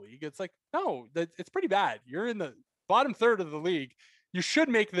 3rd of the league. It's like, no, it's pretty bad. You're in the bottom 3rd of the league. you should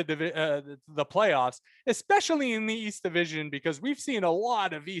make the playoffs, especially in the East Division, because we've seen a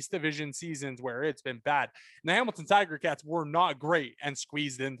lot of East Division seasons where it's been bad. And the Hamilton Tiger Cats were not great and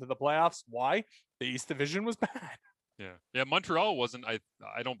squeezed into the playoffs. Why? The East Division was bad. Yeah. Montreal wasn't. I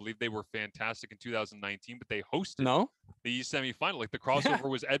don't believe they were fantastic in 2019, but they hosted the East semifinal. Like the crossover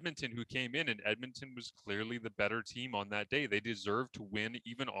was Edmonton, who came in, and Edmonton was clearly the better team on that day. They deserved to win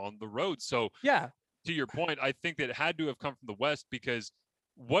even on the road. So to your point, I think that it had to have come from the West, because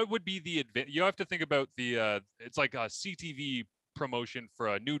what would be the advantage? You have to think about the. It's like a CTV promotion for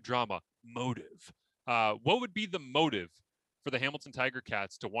a new drama, Motive. What would be the motive for the Hamilton Tiger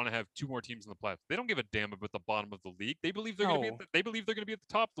Cats to want to have two more teams in the playoffs? They don't give a damn about the bottom of the league. They believe they're going to be. They believe they're going to be at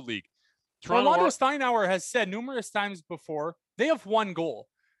the top of the league. Orlando Steinauer has said numerous times before they have one goal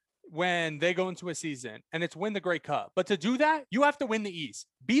when they go into a season, and it's win the Grey Cup. But to do that, you have to win the East.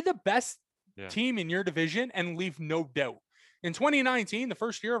 Be the best team in your division and leave no doubt. In 2019, the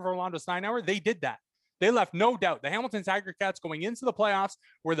first year of Orlando Steinauer, they did that. They left no doubt. The Hamilton Tiger Cats going into the playoffs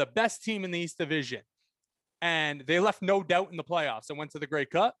were the best team in the East Division. And they left no doubt in the playoffs and went to the Grey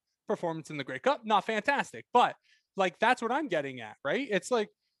Cup. Performance in the Grey Cup, not fantastic. But like, that's what I'm getting at, right? It's like,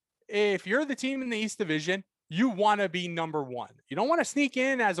 if you're the team in the East Division, you want to be number one. You don't want to sneak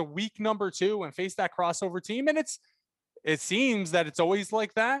in as a weak number two and face that crossover team. And it seems that it's always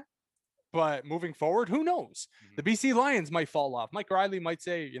like that. But moving forward, who knows? The BC Lions might fall off. Mike Riley might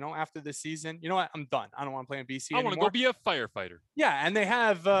say, after this season, you know what? I'm done. I don't want to play in BC anymore. I want to go be a firefighter. Yeah, and they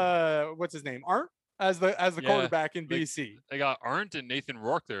have what's his name, Arndt, as the quarterback in BC. They got Arndt and Nathan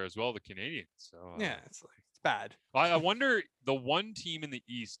Rourke there as well, the Canadians. So it's bad. I wonder, the one team in the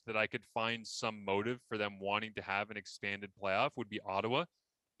East that I could find some motive for them wanting to have an expanded playoff would be Ottawa,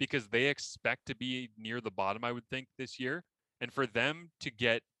 because they expect to be near the bottom, I would think, this year. And for them to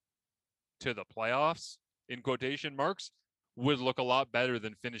get to the playoffs, in quotation marks, would look a lot better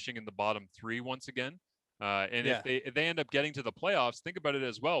than finishing in the bottom three once again. If they end up getting to the playoffs, think about it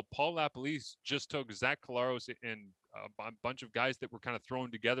as well. Paul LaPolice just took Zach Collaros and a bunch of guys that were kind of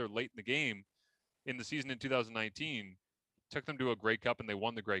thrown together late in the game in the season in 2019, took them to a Grey Cup, and they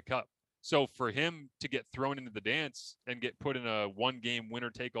won the Grey Cup. So for him to get thrown into the dance and get put in a one-game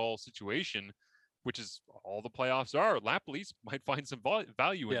winner-take-all situation, which is all the playoffs are, LaPolice might find some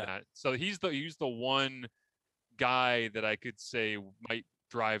value in that. So he's the one guy that I could say might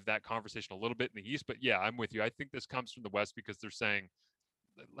drive that conversation a little bit in the East. But yeah, I'm with you. I think this comes from the West, because they're saying,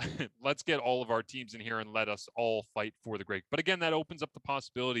 let's get all of our teams in here and let us all fight for the Grey. But again, that opens up the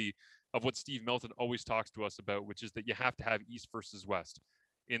possibility of what Steve Milton always talks to us about, which is that you have to have East versus West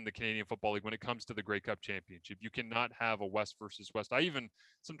in the Canadian Football League when it comes to the Grey Cup Championship. You cannot have a West versus West. I even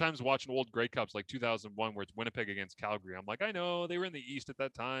sometimes watch an old Grey Cups like 2001 where it's Winnipeg against Calgary. I'm like, I know they were in the East at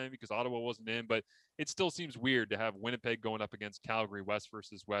that time because Ottawa wasn't in, but it still seems weird to have Winnipeg going up against Calgary, West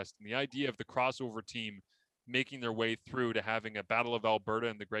versus West. And the idea of the crossover team making their way through to having a Battle of Alberta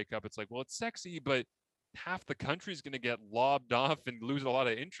in the Grey Cup, it's like, well, it's sexy, but half the country's going to get lobbed off and lose a lot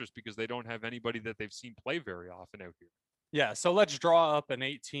of interest because they don't have anybody that they've seen play very often out here. Yeah, so let's draw up an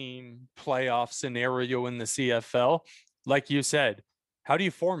 8-team playoff scenario in the CFL. Like you said, how do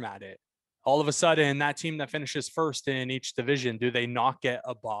you format it? All of a sudden, that team that finishes first in each division, do they not get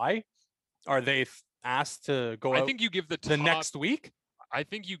a bye? Are they asked to go out think you give the next week? I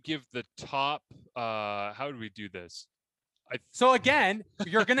think you give the top. How do we do this? So again,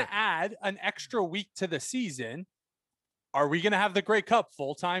 you're going to add an extra week to the season. Are we going to have the Grey Cup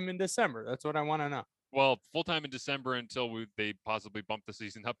full-time in December? That's what I want to know. Well, full-time in December until they possibly bump the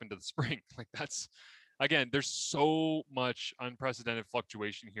season up into the spring. Like that's, again, there's so much unprecedented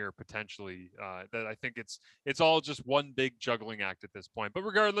fluctuation here potentially that I think it's all just one big juggling act at this point. But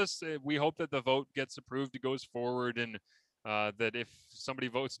regardless, we hope that the vote gets approved, it goes forward, and that if somebody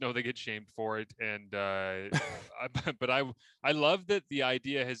votes no, they get shamed for it. And but I love that the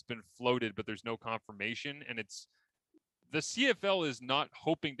idea has been floated, but there's no confirmation, and it's the CFL is not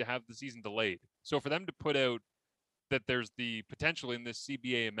hoping to have the season delayed. So for them to put out that there's the potential in this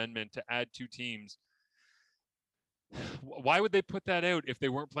CBA amendment to add two teams, why would they put that out if they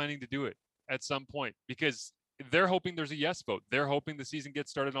weren't planning to do it at some point? Because they're hoping there's a yes vote. They're hoping the season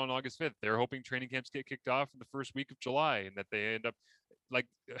gets started on August 5th. They're hoping training camps get kicked off in the first week of July, and that they end up like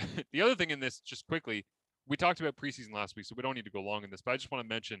the other thing in this, just quickly, we talked about preseason last week, so we don't need to go long in this, but I just want to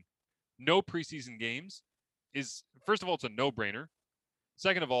mention no preseason games is, first of all, it's a no-brainer.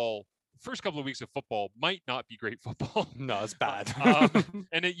 Second of all, first couple of weeks of football might not be great football. No, it's bad.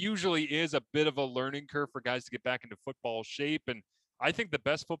 And it usually is a bit of a learning curve for guys to get back into football shape. And I think the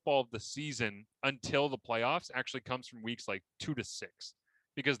best football of the season until the playoffs actually comes from weeks like 2 to 6.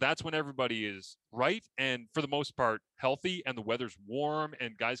 because that's when everybody is right and for the most part healthy and the weather's warm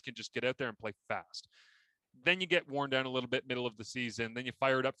and guys can just get out there and play fast. Then you get worn down a little bit middle of the season. Then you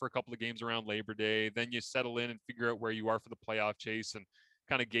fire it up for a couple of games around Labor Day. Then you settle in and figure out where you are for the playoff chase and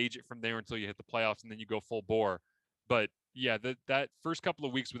kind of gauge it from there until you hit the playoffs, and then you go full bore. But yeah, that first couple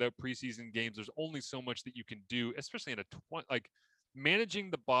of weeks without preseason games, there's only so much that you can do, especially in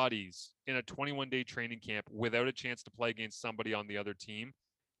managing the bodies in a 21-day training camp without a chance to play against somebody on the other team.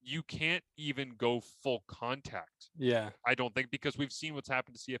 You can't even go full contact. Yeah. I don't think, because we've seen what's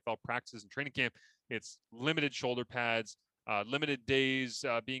happened to CFL practices and training camp. It's limited shoulder pads, limited days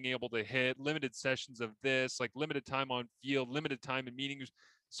being able to hit, limited sessions of this, like limited time on field, limited time in meetings.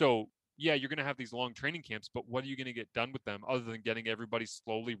 So yeah, you're going to have these long training camps, but what are you going to get done with them other than getting everybody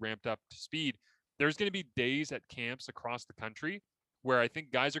slowly ramped up to speed? There's going to be days at camps across the country where I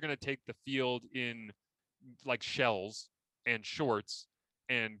think guys are going to take the field in like shells and shorts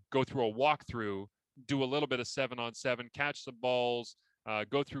and go through a walkthrough, do a little bit of 7-on-7, catch some balls,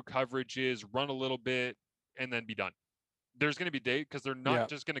 go through coverages, run a little bit, and then be done. There's going to be days because they're not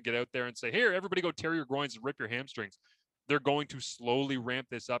just going to get out there and say, here, everybody go tear your groins and rip your hamstrings. They're going to slowly ramp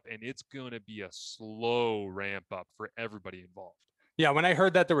this up, and it's going to be a slow ramp up for everybody involved. Yeah, when I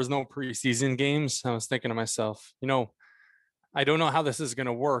heard that there was no preseason games, I was thinking to myself, I don't know how this is going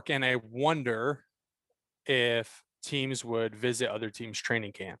to work. And I wonder if teams would visit other teams'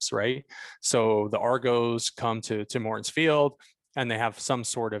 training camps, right? So the Argos come to Tim Hortons Field and they have some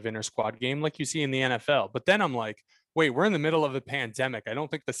sort of inter-squad game like you see in the NFL. But then I'm like, wait, we're in the middle of a pandemic. I don't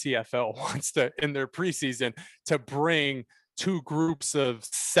think the CFL wants to, in their preseason, to bring two groups of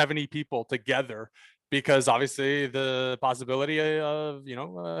 70 people together, because obviously the possibility of,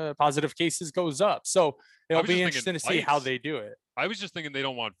 positive cases goes up. So it'll be interesting to see how they do it. I was just thinking they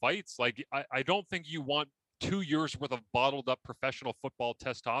don't want fights. Like, I don't think you want 2 years worth of bottled up professional football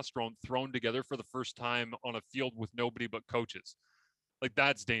testosterone thrown together for the first time on a field with nobody but coaches. Like,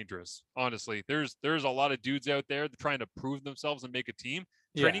 that's dangerous. Honestly, there's a lot of dudes out there trying to prove themselves and make a team.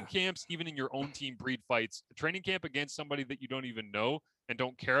 Training camps, even in your own team, breed fights. A training camp against somebody that you don't even know and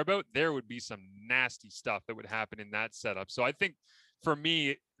don't care about, there would be some nasty stuff that would happen in that setup. So I think for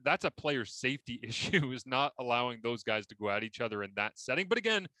me, that's a player safety issue, is not allowing those guys to go at each other in that setting. But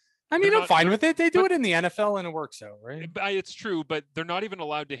again, I mean, I'm fine with it. They do it in the NFL and it works out, right? It's true, but they're not even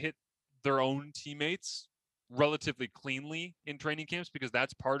allowed to hit their own teammates relatively cleanly in training camps, because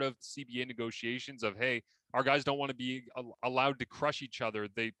that's part of CBA negotiations of, hey, our guys don't want to be allowed to crush each other.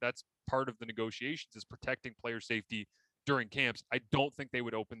 That's part of the negotiations, is protecting player safety during camps. I don't think they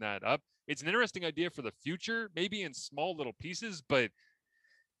would open that up. It's an interesting idea for the future, maybe in small little pieces, but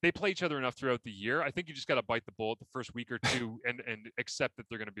they play each other enough throughout the year. I think you just got to bite the bullet the first week or two and accept that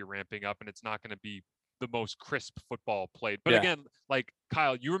they're going to be ramping up and it's not going to be the most crisp football played. But again, like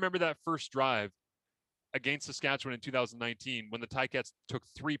Kyle, you remember that first drive against Saskatchewan in 2019 when the Ticats took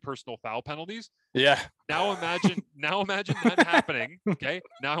 3 personal foul penalties? Yeah. Now imagine that happening. Okay.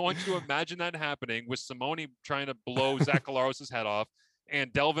 Now I want you to imagine that happening with Simone trying to blow Zach Collaros' head off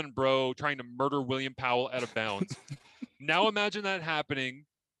and Delvin Breaux trying to murder William Powell out of bounds. Now imagine that happening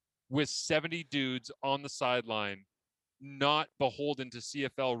with 70 dudes on the sideline, not beholden to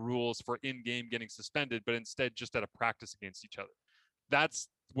CFL rules for in-game getting suspended, but instead just at a practice against each other. That's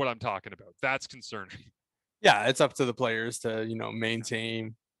what I'm talking about. That's concerning. Yeah, it's up to the players to,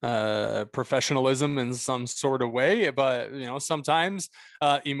 maintain professionalism in some sort of way. But, sometimes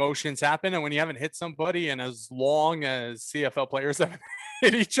emotions happen. And when you haven't hit somebody, and as long as CFL players haven't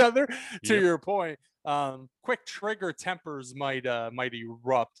hit each other, to your point, quick trigger tempers might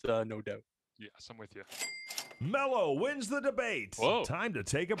erupt, no doubt. Yes, I'm with you. Mello wins the debate. Whoa. Time to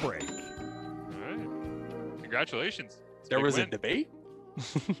take a break. All right. Congratulations. There was a debate?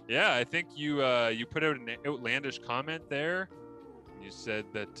 Yeah, I think you put out an outlandish comment there. You said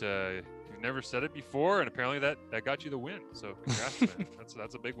that you've never said it before, and apparently that got you the win. So congrats, man.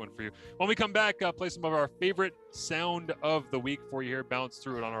 That's a big one for you. When we come back, play some of our favorite sound of the week for you here. Bounce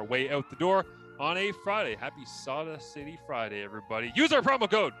through it on our way out the door on a Friday. Happy Sawdust City Friday, everybody. Use our promo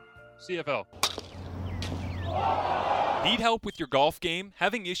code CFL. Need help with your golf game?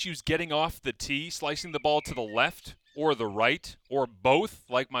 Having issues getting off the tee, slicing the ball to the left or the right, or both,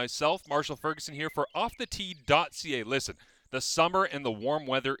 like myself, Marshall Ferguson here for OffTheTee.ca. Listen, the summer and the warm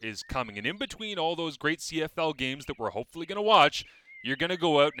weather is coming, and in between all those great CFL games that we're hopefully going to watch, you're going to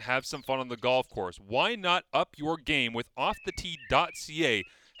go out and have some fun on the golf course. Why not up your game with OffTheTee.ca,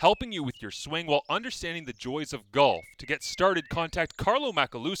 helping you with your swing while understanding the joys of golf? To get started, contact Carlo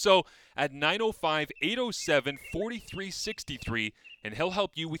Macaluso at 905-807-4363, and he'll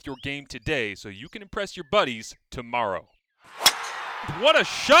help you with your game today so you can impress your buddies tomorrow. What a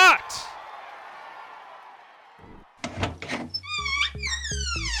shot!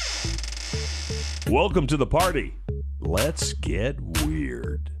 Welcome to the party. Let's get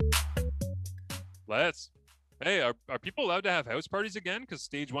weird. Hey, are people allowed to have house parties again? Because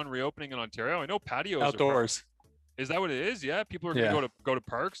stage 1 reopening in Ontario. I know patios outdoors. Is that what it is? Yeah, people are going to go to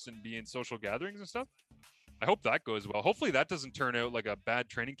parks and be in social gatherings and stuff. I hope that goes well. Hopefully that doesn't turn out like a bad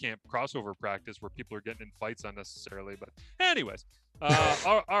training camp crossover practice where people are getting in fights unnecessarily. But anyways,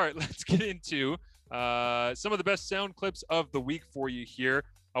 all right, let's get into some of the best sound clips of the week for you here.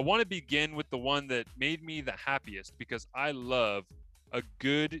 I want to begin with the one that made me the happiest because I love a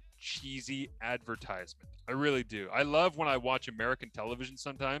good cheesy advertisement. I really do. I love when I watch American television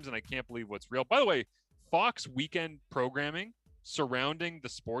sometimes and I can't believe what's real. By the way, Fox weekend programming surrounding the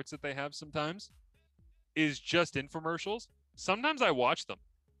sports that they have sometimes is just infomercials. Sometimes I watch them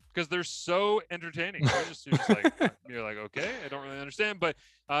because they're so entertaining. You're like, okay, I don't really understand. But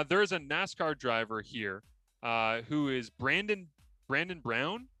there's a NASCAR driver here who is Brandon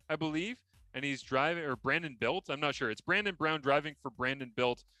Brown, I believe. And he's driving, or Brandon Built, I'm not sure. It's Brandon Brown driving for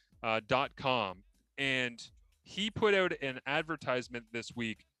BrandonBuilt.com. And he put out an advertisement this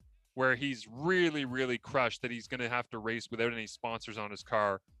week where he's really, really crushed that he's going to have to race without any sponsors on his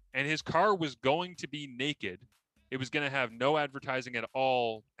car. And his car was going to be naked. It was going to have no advertising at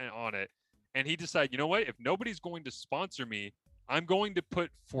all on it. And he decided, you know what? If nobody's going to sponsor me, I'm going to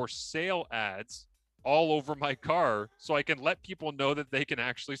put for sale ads all over my car so I can let people know that they can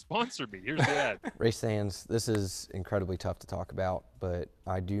actually sponsor me. Here's the ad. Race fans, this is incredibly tough to talk about, but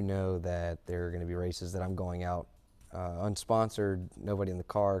I do know that there are going to be races that I'm going out unsponsored, nobody in the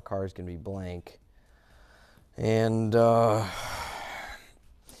car is going to be blank. And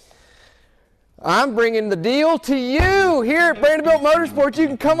I'm bringing the deal to you here at Brandonbuilt Motorsports. You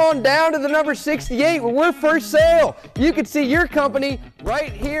can come on down to the number 68 where we're for sale. You can see your company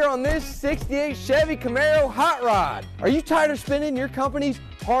right here on this 68 Chevy Camaro hot rod. Are you tired of spending your company's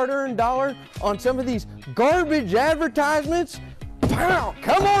hard-earned dollar on some of these garbage advertisements? Pow!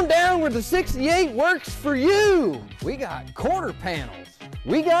 Come on down where the 68 works for you. We got quarter panels.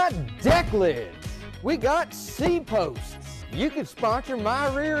 We got deck lids. We got C-posts. You could sponsor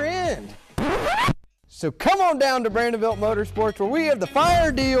my rear end. So come on down to Brandonbuilt Motorsports where we have the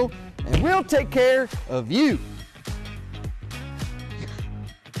fire deal and we'll take care of you.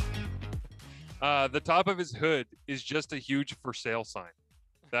 The top of his hood is just a huge for sale sign.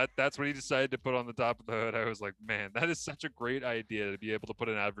 That's what he decided to put on the top of the hood. I was like, man, that is such a great idea to be able to put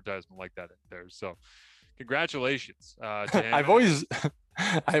an advertisement like that in there. So congratulations to him.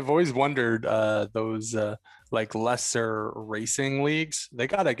 I've always wondered those like lesser racing leagues, they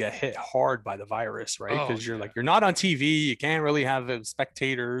gotta get hit hard by the virus, right? Because you're not on TV, you can't really have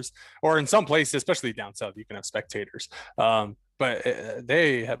spectators, or in some places, especially down south, you can have spectators. But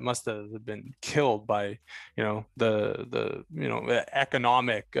they must have been killed by the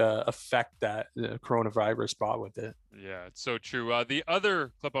economic effect that the coronavirus brought with it. Yeah, it's so true. The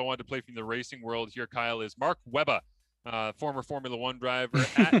other clip I wanted to play from the racing world here, Kyle, is Mark Webber. Former Formula One driver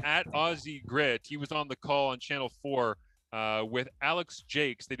at Aussie Grit. He was on the call on Channel 4 with Alex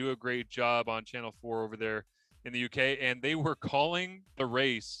Jakes. They do a great job on Channel 4 over there in the UK, and they were calling the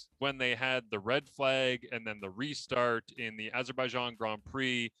race when they had the red flag and then the restart in the Azerbaijan Grand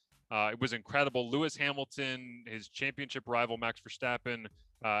Prix. It was incredible. Lewis Hamilton, his championship rival Max Verstappen,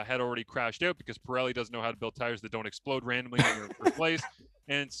 had already crashed out because Pirelli doesn't know how to build tires that don't explode randomly when you're in first place.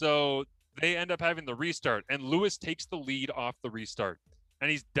 And so they end up having the restart, and Lewis takes the lead off the restart,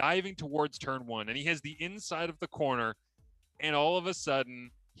 and he's diving towards turn 1, and he has the inside of the corner, and all of a sudden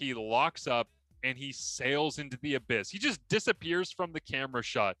he locks up and he sails into the abyss. He just disappears from the camera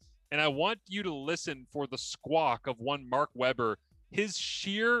shot, and I want you to listen for the squawk of one Mark Webber, his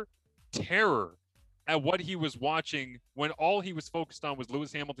sheer terror at what he was watching when all he was focused on was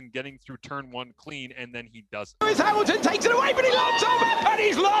Lewis Hamilton getting through turn 1 clean, and then he doesn't. Lewis Hamilton takes it away, but he locks up, and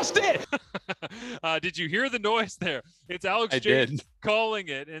he's lost it. Did you hear the noise there? It's Alex Jakes calling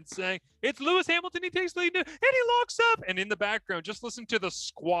it and saying, it's Lewis Hamilton, he takes the lead, and he locks up. And in the background, just listen to the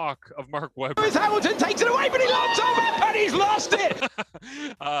squawk of Mark Webber. Lewis Hamilton takes it away, but he locks up, and he's lost it.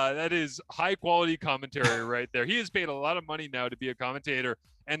 That is high-quality commentary right there. He has paid a lot of money now to be a commentator,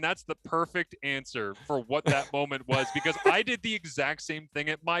 and that's the perfect answer for what that moment was, because I did the exact same thing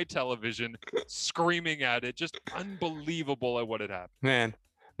at my television, screaming at it. Just unbelievable at what had happened. Man,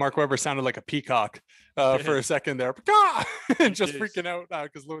 Mark Webber sounded like a peacock for a second there. Just freaking out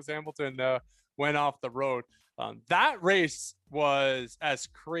because Lewis Hamilton went off the road. That race was as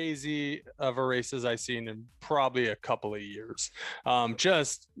crazy of a race as I've seen in probably a couple of years.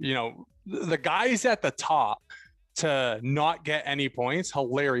 The guys at the top to not get any points,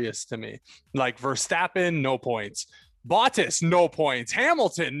 hilarious to me. Like Verstappen, no points. Bottas, no points.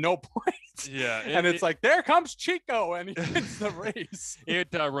 Hamilton, no points. Yeah. And it's like, there comes Chico, and he wins the race. It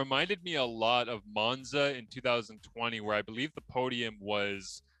reminded me a lot of Monza in 2020, where I believe the podium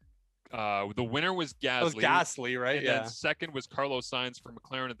was the winner was Gasly. It was Gasly, right? And then second was Carlos Sainz for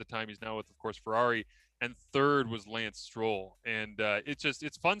McLaren at the time. He's now with, of course, Ferrari. And third was Lance Stroll. And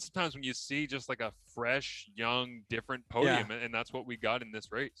it's fun sometimes when you see just like a fresh, young, different podium. And that's what we got in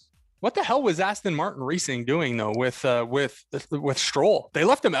this race. What the hell was Aston Martin Racing doing though with Stroll? They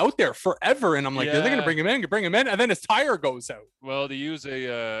left him out there forever, and I'm like, are they going to bring him in? And then his tire goes out. Well, to use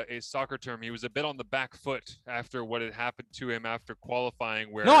a soccer term, he was a bit on the back foot after what had happened to him after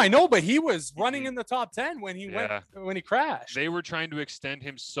qualifying. Where no, I know, but he was running in the top 10 when he crashed. They were trying to extend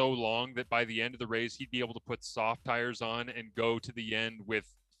him so long that by the end of the race, he'd be able to put soft tires on and go to the end with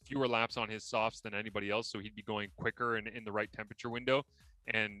fewer laps on his softs than anybody else, so he'd be going quicker and in the right temperature window.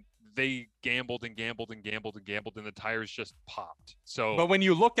 And they gambled and the tires just popped. So, but when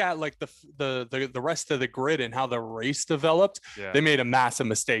you look at like the rest of the grid and how the race developed, they made a massive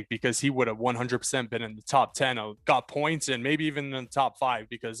mistake, because he would have 100% been in the top 10, got points, and maybe even in the top 5,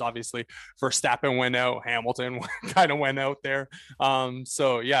 because obviously Verstappen went out, Hamilton kind of went out there.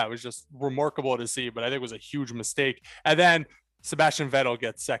 So yeah, it was just remarkable to see, but I think it was a huge mistake. And then Sebastian Vettel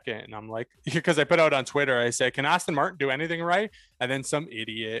gets second, and I'm like, because I put out on Twitter, I say, can Aston Martin do anything right? And then some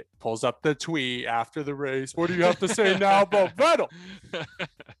idiot pulls up the tweet after the race. What do you have to say now about Vettel? Like,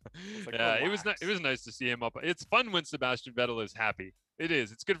 yeah, it was nice to see him up. It's fun when Sebastian Vettel is happy. It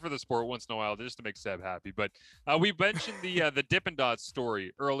is. It's good for the sport once in a while just to make Seb happy. But we mentioned the Dippin' Dots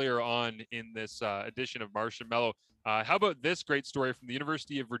story earlier on in this edition of Marsh and Mello. How about this great story from the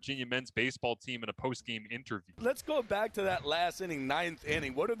University of Virginia men's baseball team in a post-game interview? Let's go back to that last inning, 9th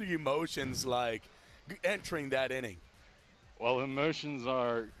inning. What are the emotions like entering that inning? Well, emotions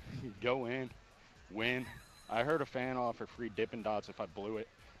are go in, win. I heard a fan offer free Dippin' Dots if I blew it,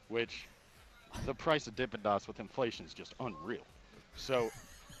 which the price of Dippin' Dots with inflation is just unreal. So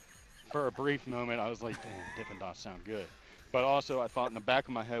for a brief moment, I was like, damn, Dippin' Dots sound good. But also I thought in the back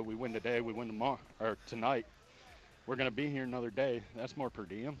of my head, we win today, we win tomorrow, or tonight. We're going to be here another day. That's more per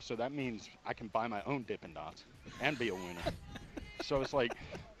diem. So that means I can buy my own Dippin' Dots and be a winner. So it's like,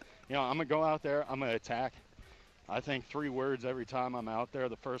 I'm going to go out there. I'm going to attack. I think 3 words every time I'm out there.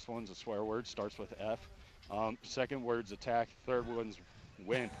 The first one's a swear word, starts with F. Second word's attack. Third one's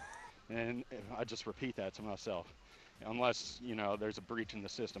win. And I just repeat that to myself. Unless, there's a breach in the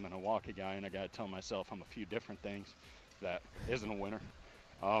system and I walk a guy and I got to tell myself I'm a few different things that isn't a winner.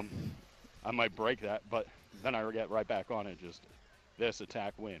 I might break that, but then I get right back on it. Just this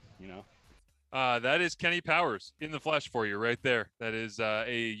attack win, That is Kenny Powers in the flesh for you right there. That is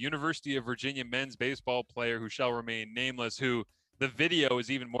a University of Virginia men's baseball player who shall remain nameless, who the video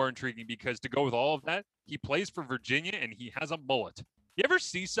is even more intriguing because to go with all of that, he plays for Virginia and he has a mullet. You ever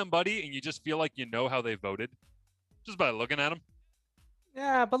see somebody and you just feel like you know how they voted just by looking at them?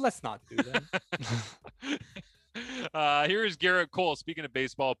 Yeah, but let's not do that. Here is Garrett Cole, speaking of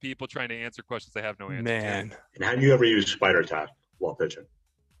baseball, people trying to answer questions they have no answer to. And have you ever used spider tap while pitching?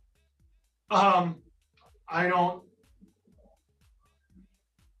 I don't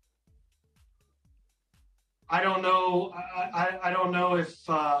know. I don't know if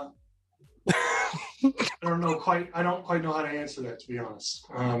I don't quite know how to answer that, to be honest.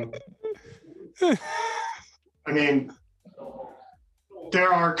 I mean,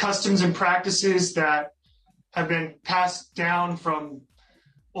 there are customs and practices that have been passed down from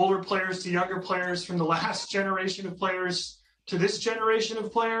older players to younger players, from the last generation of players to this generation of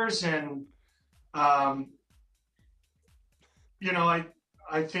players. And, I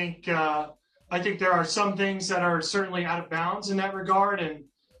think there are some things that are certainly out of bounds in that regard.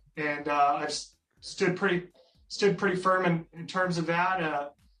 And I've stood pretty firm in terms of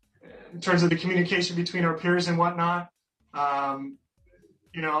that, in terms of the communication between our peers and whatnot. And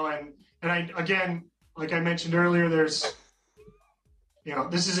again, like I mentioned earlier, there's,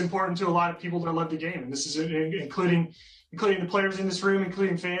 this is important to a lot of people that love the game. And this is including the players in this room,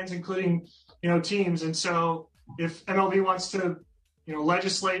 including fans, including, teams. And so if MLB wants to,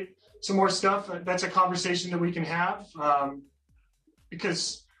 legislate some more stuff, that's a conversation that we can have,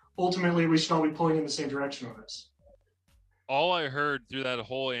 because ultimately we should all be pulling in the same direction on this. All I heard through that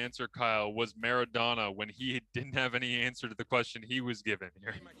whole answer, Kyle, was Maradona when he didn't have any answer to the question he was given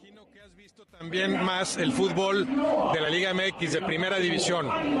here. También más el fútbol de la Liga MX de Primera División.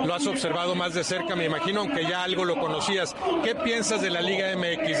 Lo has observado más de cerca, me imagino, aunque ya algo lo conocías. ¿Qué piensas de la Liga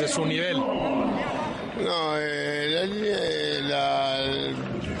MX, de su nivel? No,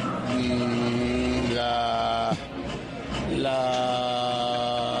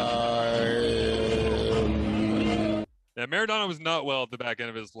 Maradona was not well at the back end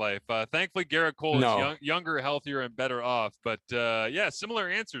of his life. Thankfully, Garrett Cole is younger, healthier, and better off. But yeah, similar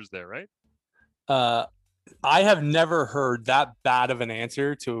answers there, right? I have never heard that bad of an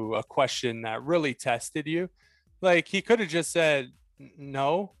answer to a question that really tested you. Like, he could have just said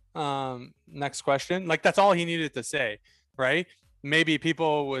no. Next question. Like, that's all he needed to say, right? Maybe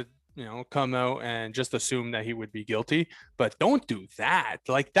people would, come out and just assume that he would be guilty, but don't do that.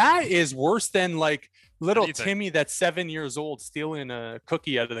 Like, that is worse than like little Timmy that's 7 years old stealing a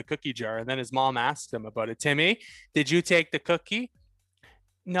cookie out of the cookie jar, and then his mom asked him about it. Timmy, did you take the cookie?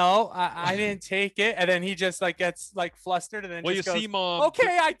 No, I didn't take it. And then he just like gets like flustered, and then well, just you goes, see, Mom.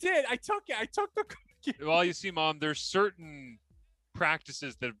 Okay, I did. I took it. I took the cookie. Well, you see, Mom, there's certain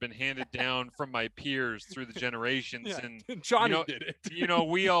practices that have been handed down from my peers through the generations, and Johnny did it.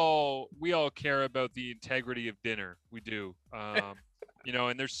 We all care about the integrity of dinner. We do.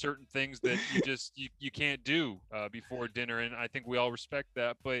 And there's certain things that you can't do before dinner, and I think we all respect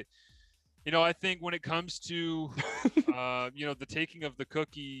that. But I think when it comes to the taking of the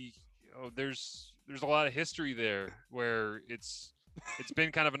cookie, there's a lot of history there where it's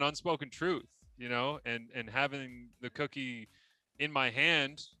been kind of an unspoken truth, and having the cookie in my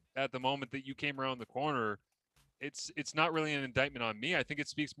hand at the moment that you came around the corner, it's not really an indictment on me. I think it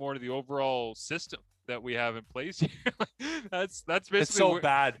speaks more to the overall system that we have in place here. that's basically it's so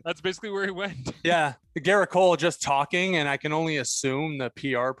bad. That's basically where he went. Yeah, Garrett Cole just talking, and I can only assume the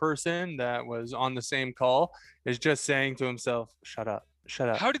PR person that was on the same call is just saying to himself, "Shut up, shut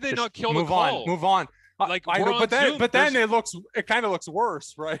up." How did they just not kill move the call? Move on. Like, I know, but then it kind of looks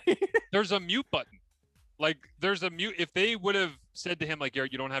worse, right? There's a mute button. Like, there's a mute. If they would have said to him, like,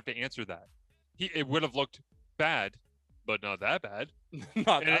 Garrett, you don't have to answer that, it would have looked bad, but not that bad.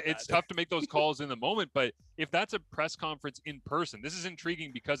 It's tough to make those calls in the moment, but if that's a press conference in person, this is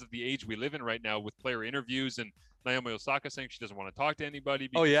intriguing because of the age we live in right now with player interviews and Naomi Osaka saying she doesn't want to talk to anybody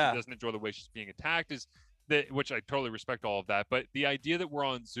because she doesn't enjoy the way she's being attacked, which I totally respect all of that. But the idea that we're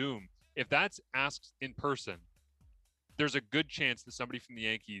on Zoom, if that's asked in person, there's a good chance that somebody from the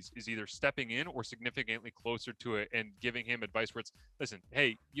Yankees is either stepping in or significantly closer to it and giving him advice where it's, listen,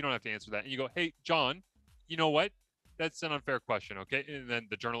 hey, you don't have to answer that. And you go, hey, John, you know what? That's an unfair question, okay? And then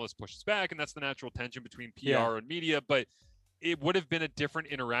the journalist pushes back, and that's the natural tension between PR and media. But it would have been a different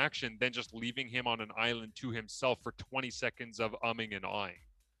interaction than just leaving him on an island to himself for 20 seconds of umming and ahhing.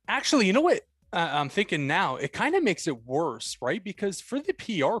 Actually, you know what I'm thinking now? It kind of makes it worse, right? Because for the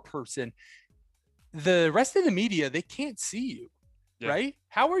PR person, the rest of the media, they can't see you, right?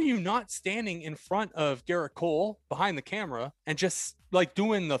 How are you not standing in front of Garrett Cole behind the camera and just like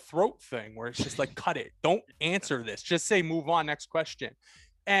doing the throat thing where it's just like, cut it. Don't answer this. Just say, move on, next question.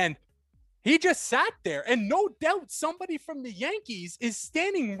 And he just sat there, and no doubt somebody from the Yankees is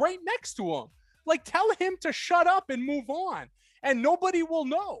standing right next to him. Like, tell him to shut up and move on, and nobody will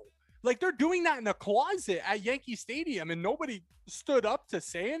know. Like, they're doing that in a closet at Yankee Stadium, and nobody stood up to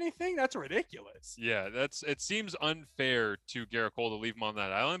say anything. That's ridiculous. Yeah, it seems unfair to Garrett Cole to leave him on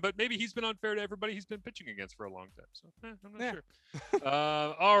that island, but maybe he's been unfair to everybody he's been pitching against for a long time. So I'm not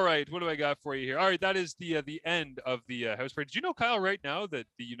sure. All right, what do I got for you here? All right, that is the end of the house party. Did you know, Kyle, right now that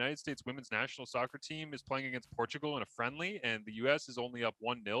the United States women's national soccer team is playing against Portugal in a friendly, and the U.S. is only up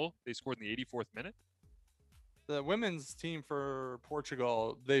 1-0? They scored in the 84th minute. The women's team for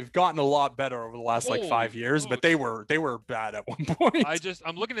Portugal, they've gotten a lot better over the last 5 years, but they were bad at one point.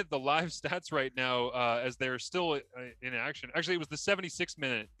 I'm looking at the live stats right now as they're still in action. Actually, it was the 76th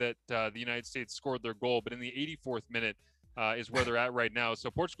minute that the United States scored their goal, but in the 84th minute is where they're at right now.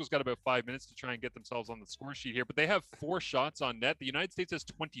 So Portugal's got about 5 minutes to try and get themselves on the score sheet here, but they have 4 shots on net. The United States has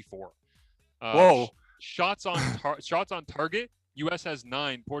 24. Whoa. Shots on target. U.S. has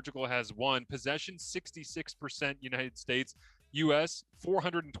 9, Portugal has 1. Possession, 66% United States. U.S.,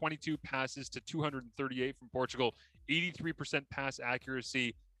 422 passes to 238 from Portugal, 83% pass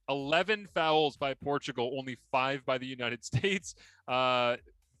accuracy, 11 fouls by Portugal, only 5 by the United States.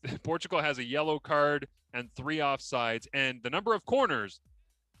 Portugal has a yellow card and 3 offsides. And the number of corners,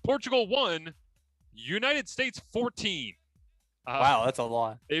 Portugal 1, United States 14. Wow, that's a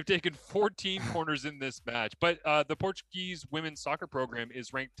lot. They've taken 14 corners in this match. But the Portuguese women's soccer program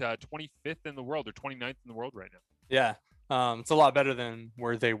is ranked 25th in the world, or 29th in the world right now. Yeah, it's a lot better than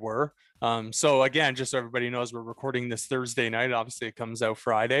where they were. So again, just so everybody knows, we're recording this Thursday night. Obviously, it comes out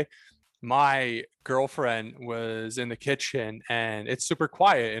Friday. My girlfriend was in the kitchen, and it's super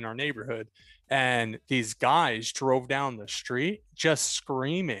quiet in our neighborhood. And these guys drove down the street just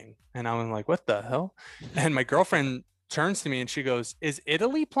screaming. And I was like, what the hell? And my girlfriend turns to me and she goes, is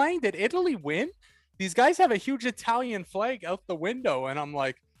Italy playing? Did Italy win? These guys have a huge Italian flag out the window. And I'm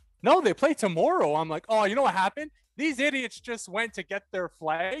like, no, they play tomorrow. I'm like, oh, you know what happened? These idiots just went to get their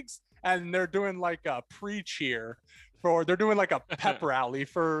flags and they're doing like a pre-cheer they're doing like a pep rally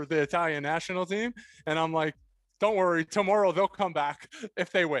for the Italian national team. And I'm like, don't worry, tomorrow they'll come back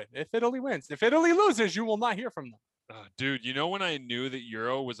if they win. If Italy wins. If Italy loses, you will not hear from them. Dude, you know when I knew that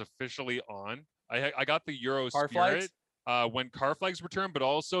Euro was officially on? I got the Euro Car spirit when car flags returned, but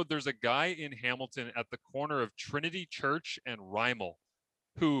also there's a guy in Hamilton at the corner of Trinity Church and Rymel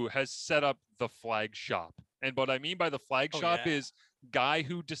who has set up the flag shop. And what I mean by the flag shop is guy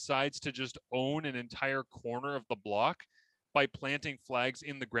who decides to just own an entire corner of the block by planting flags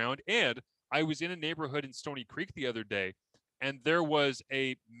in the ground. And I was in a neighborhood in Stony Creek the other day, and there was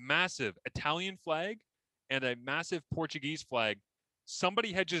a massive Italian flag and a massive Portuguese flag.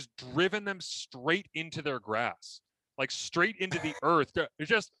 Somebody had just driven them straight into their grass, like straight into the earth. They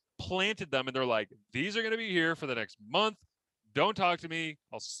just planted them, and they're like, these are going to be here for the next month. Don't talk to me.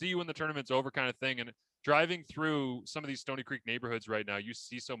 I'll see you when the tournament's over, kind of thing. And driving through some of these Stony Creek neighborhoods right now, you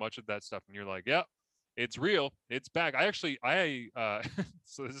see so much of that stuff, and you're like, yeah, it's real. It's back.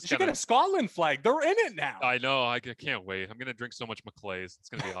 So this is you should get a Scotland flag. They're in it now. I know. I can't wait. I'm going to drink so much Maclay's. It's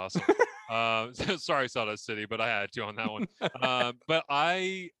going to be awesome. Sorry, Sawdust City, but I had to on that one. But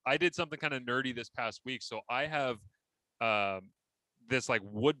I did something kind of nerdy this past week. So I have this like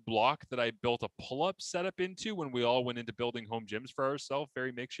wood block that I built a pull-up setup into when we all went into building home gyms for ourselves,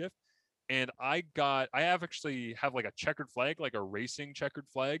 very makeshift. And I actually have like a checkered flag, like a racing checkered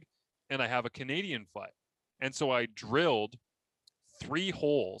flag, and I have a Canadian flag. And so I drilled 3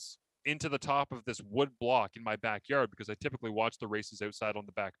 holes into the top of this wood block in my backyard because I typically watch the races outside on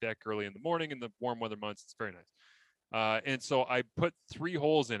the back deck early in the morning in the warm weather months. It's very nice. And so I put 3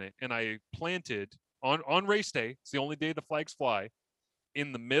 holes in it, and I planted on race day. It's the only day the flags fly.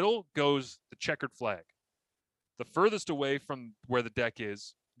 In the middle goes the checkered flag. The furthest away from where the deck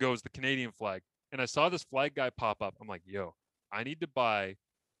is goes the Canadian flag. And I saw this flag guy pop up. I'm like, yo, I need to buy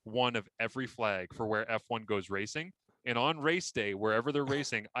one of every flag for where F1 goes racing. And on race day, wherever they're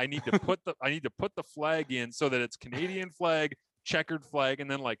racing, I need to put the flag in so that it's Canadian flag, checkered flag, and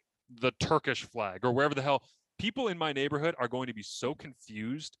then like the Turkish flag or wherever the hell. People in my neighborhood are going to be so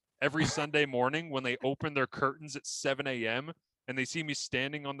confused every Sunday morning when they open their curtains at 7 a.m. and they see me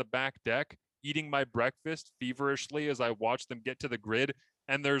standing on the back deck eating my breakfast feverishly as I watch them get to the grid,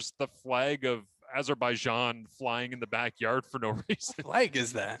 and there's the flag of Azerbaijan flying in the backyard for no reason. What flag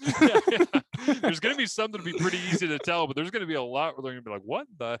is that? Yeah. There's going to be something to be pretty easy to tell, but there's going to be a lot where they're going to be like, what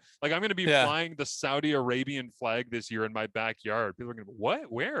the? Like, I'm going to be flying the Saudi Arabian flag this year in my backyard. People are going to be, what?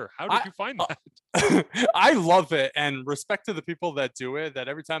 Where? How did you find that? I love it. And respect to the people that do it, that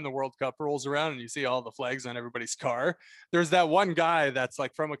every time the World Cup rolls around and you see all the flags on everybody's car, there's that one guy that's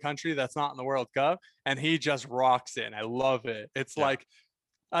like from a country that's not in the World Cup, and he just rocks it. And I love it. It's like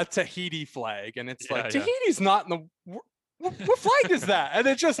a Tahiti flag, and it's like Tahiti's not in the what flag is that? And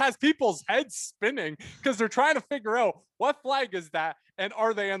it just has people's heads spinning because they're trying to figure out what flag is that and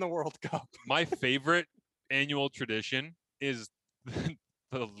are they in the World Cup. My favorite annual tradition is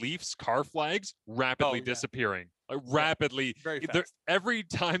the Leafs car flags rapidly disappearing. Rapidly. Very fast. Every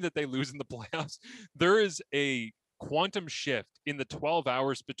time that they lose in the playoffs, there is a quantum shift in the 12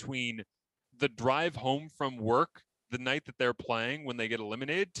 hours between the drive home from work the night that they're playing when they get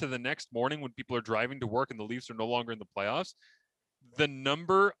eliminated to the next morning when people are driving to work and the Leafs are no longer in the playoffs. The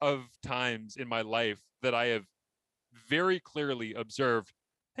number of times in my life that I have very clearly observed,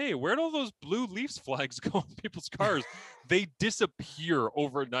 hey, where'd all those blue Leafs flags go in people's cars? They disappear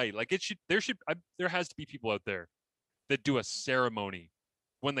overnight. Like there has to be people out there that do a ceremony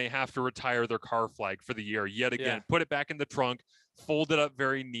when they have to retire their car flag for the year yet again, put it back in the trunk, fold it up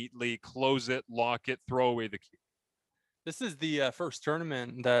very neatly, close it, lock it, throw away the key. This is the first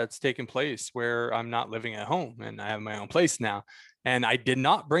tournament that's taken place where I'm not living at home and I have my own place now. And I did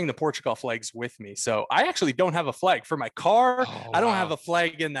not bring the Portugal flags with me. So I actually don't have a flag for my car. I don't have a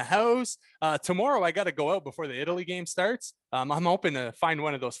flag in the house. Tomorrow I got to go out before the Italy game starts. I'm hoping to find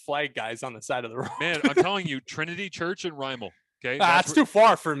one of those flag guys on the side of the road. Man, I'm telling you, Trinity Church and Rymel. Okay, that's too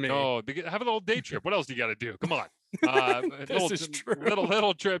far for me. No, have a little day trip. What else do you got to do? Come on.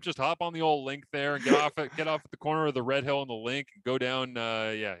 Little trip. Just hop on the old link there and get off at the corner of the Red Hill on the link and go down.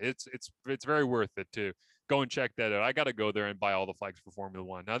 It's very worth it to go and check that out. I got to go there and buy all the flags for Formula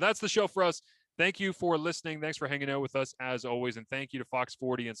One. Now that's the show for us. Thank you for listening. Thanks for hanging out with us as always, and thank you to Fox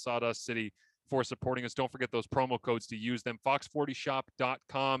 40 and Sawdust City for supporting us. Don't forget those promo codes to use them.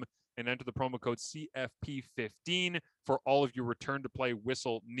 Fox40shop.com. and enter the promo code CFP15 for all of your return to play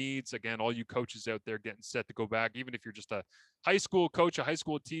whistle needs. Again, all you coaches out there getting set to go back, even if you're just a high school coach, a high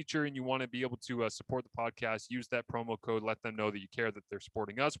school teacher, and you want to be able to support the podcast, use that promo code. Let them know that you care, that they're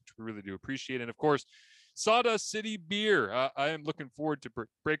supporting us, which we really do appreciate. And of course, Sawdust City Beer. I am looking forward to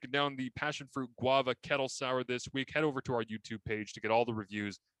breaking down the passion fruit guava kettle sour this week. Head over to our YouTube page to get all the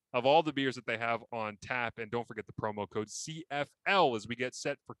reviews of all the beers that they have on tap. And don't forget the promo code CFL as we get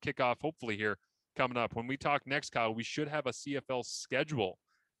set for kickoff, hopefully here coming up. When we talk next, Kyle, we should have a CFL schedule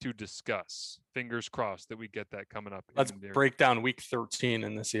to discuss. Fingers crossed that we get that coming up. Let's break down week 13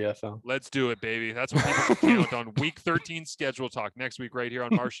 in the CFL. Let's do it, baby. That's what people can count on. Week 13 schedule talk next week right here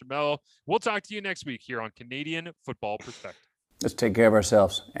on Marsh & Mello. We'll talk to you next week here on Canadian Football Perspective. Let's take care of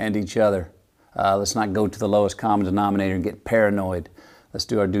ourselves and each other. Let's not go to the lowest common denominator and get paranoid. Let's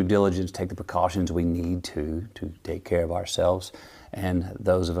do our due diligence, take the precautions we need to take care of ourselves and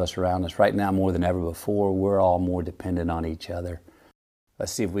those of us around us. Right now, more than ever before, we're all more dependent on each other.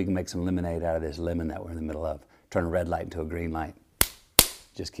 Let's see if we can make some lemonade out of this lemon that we're in the middle of. Turn a red light into a green light.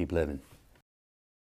 Just keep living.